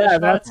a lot of Yeah,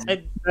 the shots?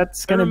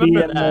 That's I going to be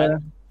remember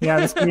in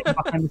that's going to be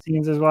behind the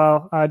scenes as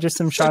well. Just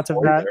some shots of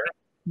that.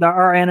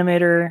 Our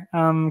animator,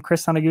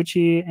 Chris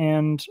Sanaguchi,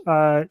 and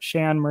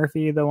Shan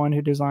Murphy, the one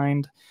who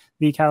designed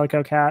the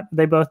Calico Cat,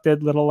 they both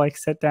did little like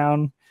sit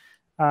down,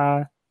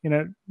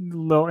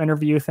 little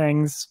interview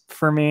things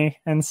for me,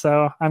 and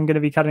so I'm going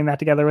to be cutting that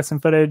together with some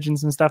footage and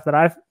some stuff that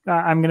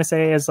I'm going to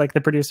say as like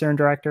the producer and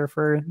director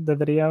for the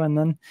video, and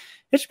then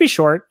it should be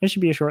short. It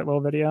should be a short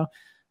little video,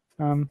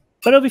 but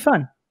it'll be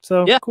fun.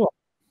 So Yeah. cool.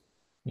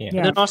 Yeah.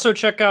 And then also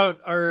check out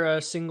our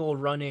single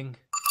 "Running."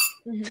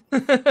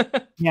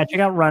 Yeah, check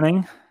out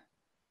Running.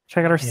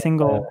 Check out our Yeah.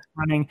 single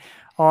Running.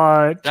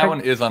 That Check-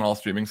 one is on all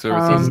streaming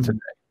services Um, today.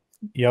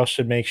 Y'all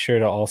should make sure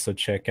to also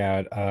check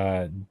out.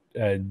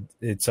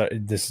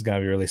 This is gonna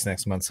be released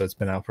next month, so it's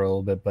been out for a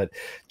little bit. But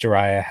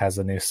Jiraiya has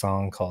a new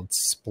song called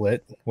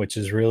 "Split," which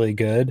is really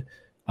good.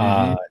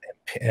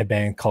 A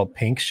band called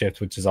Pink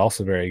Shift, which is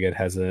also very good,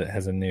 has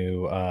a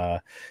new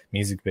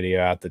music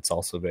video out that's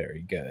also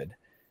very good.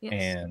 Yes.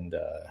 And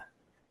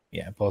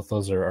both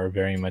those are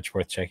very much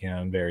worth checking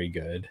out and very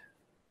good.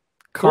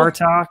 Car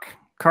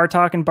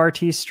Talk and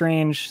Bartees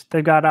Strange.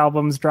 They've got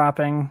albums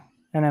dropping,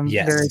 and I'm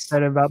Yes. very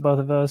excited about both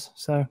of those.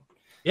 So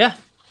Yeah,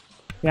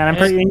 yeah,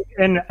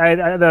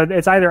 and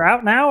it's either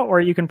out now or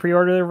you can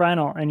pre-order their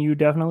vinyl, and you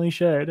definitely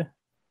should.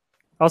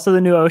 Also, the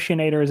new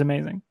Oceanator is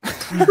amazing.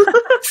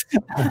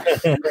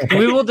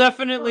 there will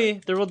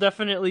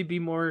definitely be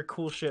more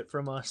cool shit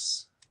from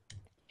us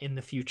in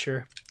the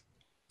future.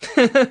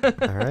 All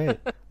right.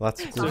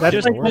 Lots of cool That's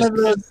shit just- in the like one of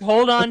works. those.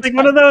 Hold on. It's like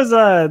one of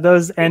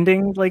those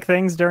ending like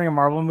things during a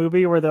Marvel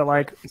movie where they're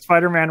like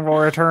Spider-Man will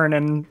return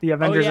and the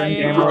Avengers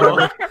Endgame or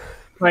whatever.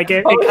 Like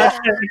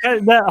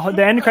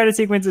the end credit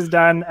sequence is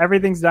done,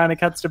 everything's done, it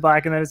cuts to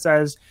black, and then it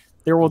says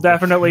there will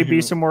definitely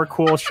be some more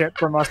cool shit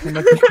from us in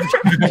the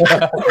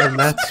future. And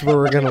that's where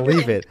we're gonna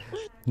leave it.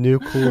 New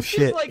cool Just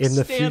shit like in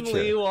the Stan future.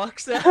 Lee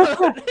walks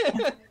out.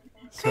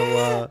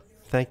 So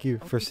thank you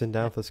for sitting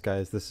down with us,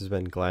 guys. This has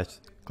been Glass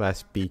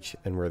Beach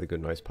and We're the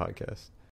Good Noise podcast.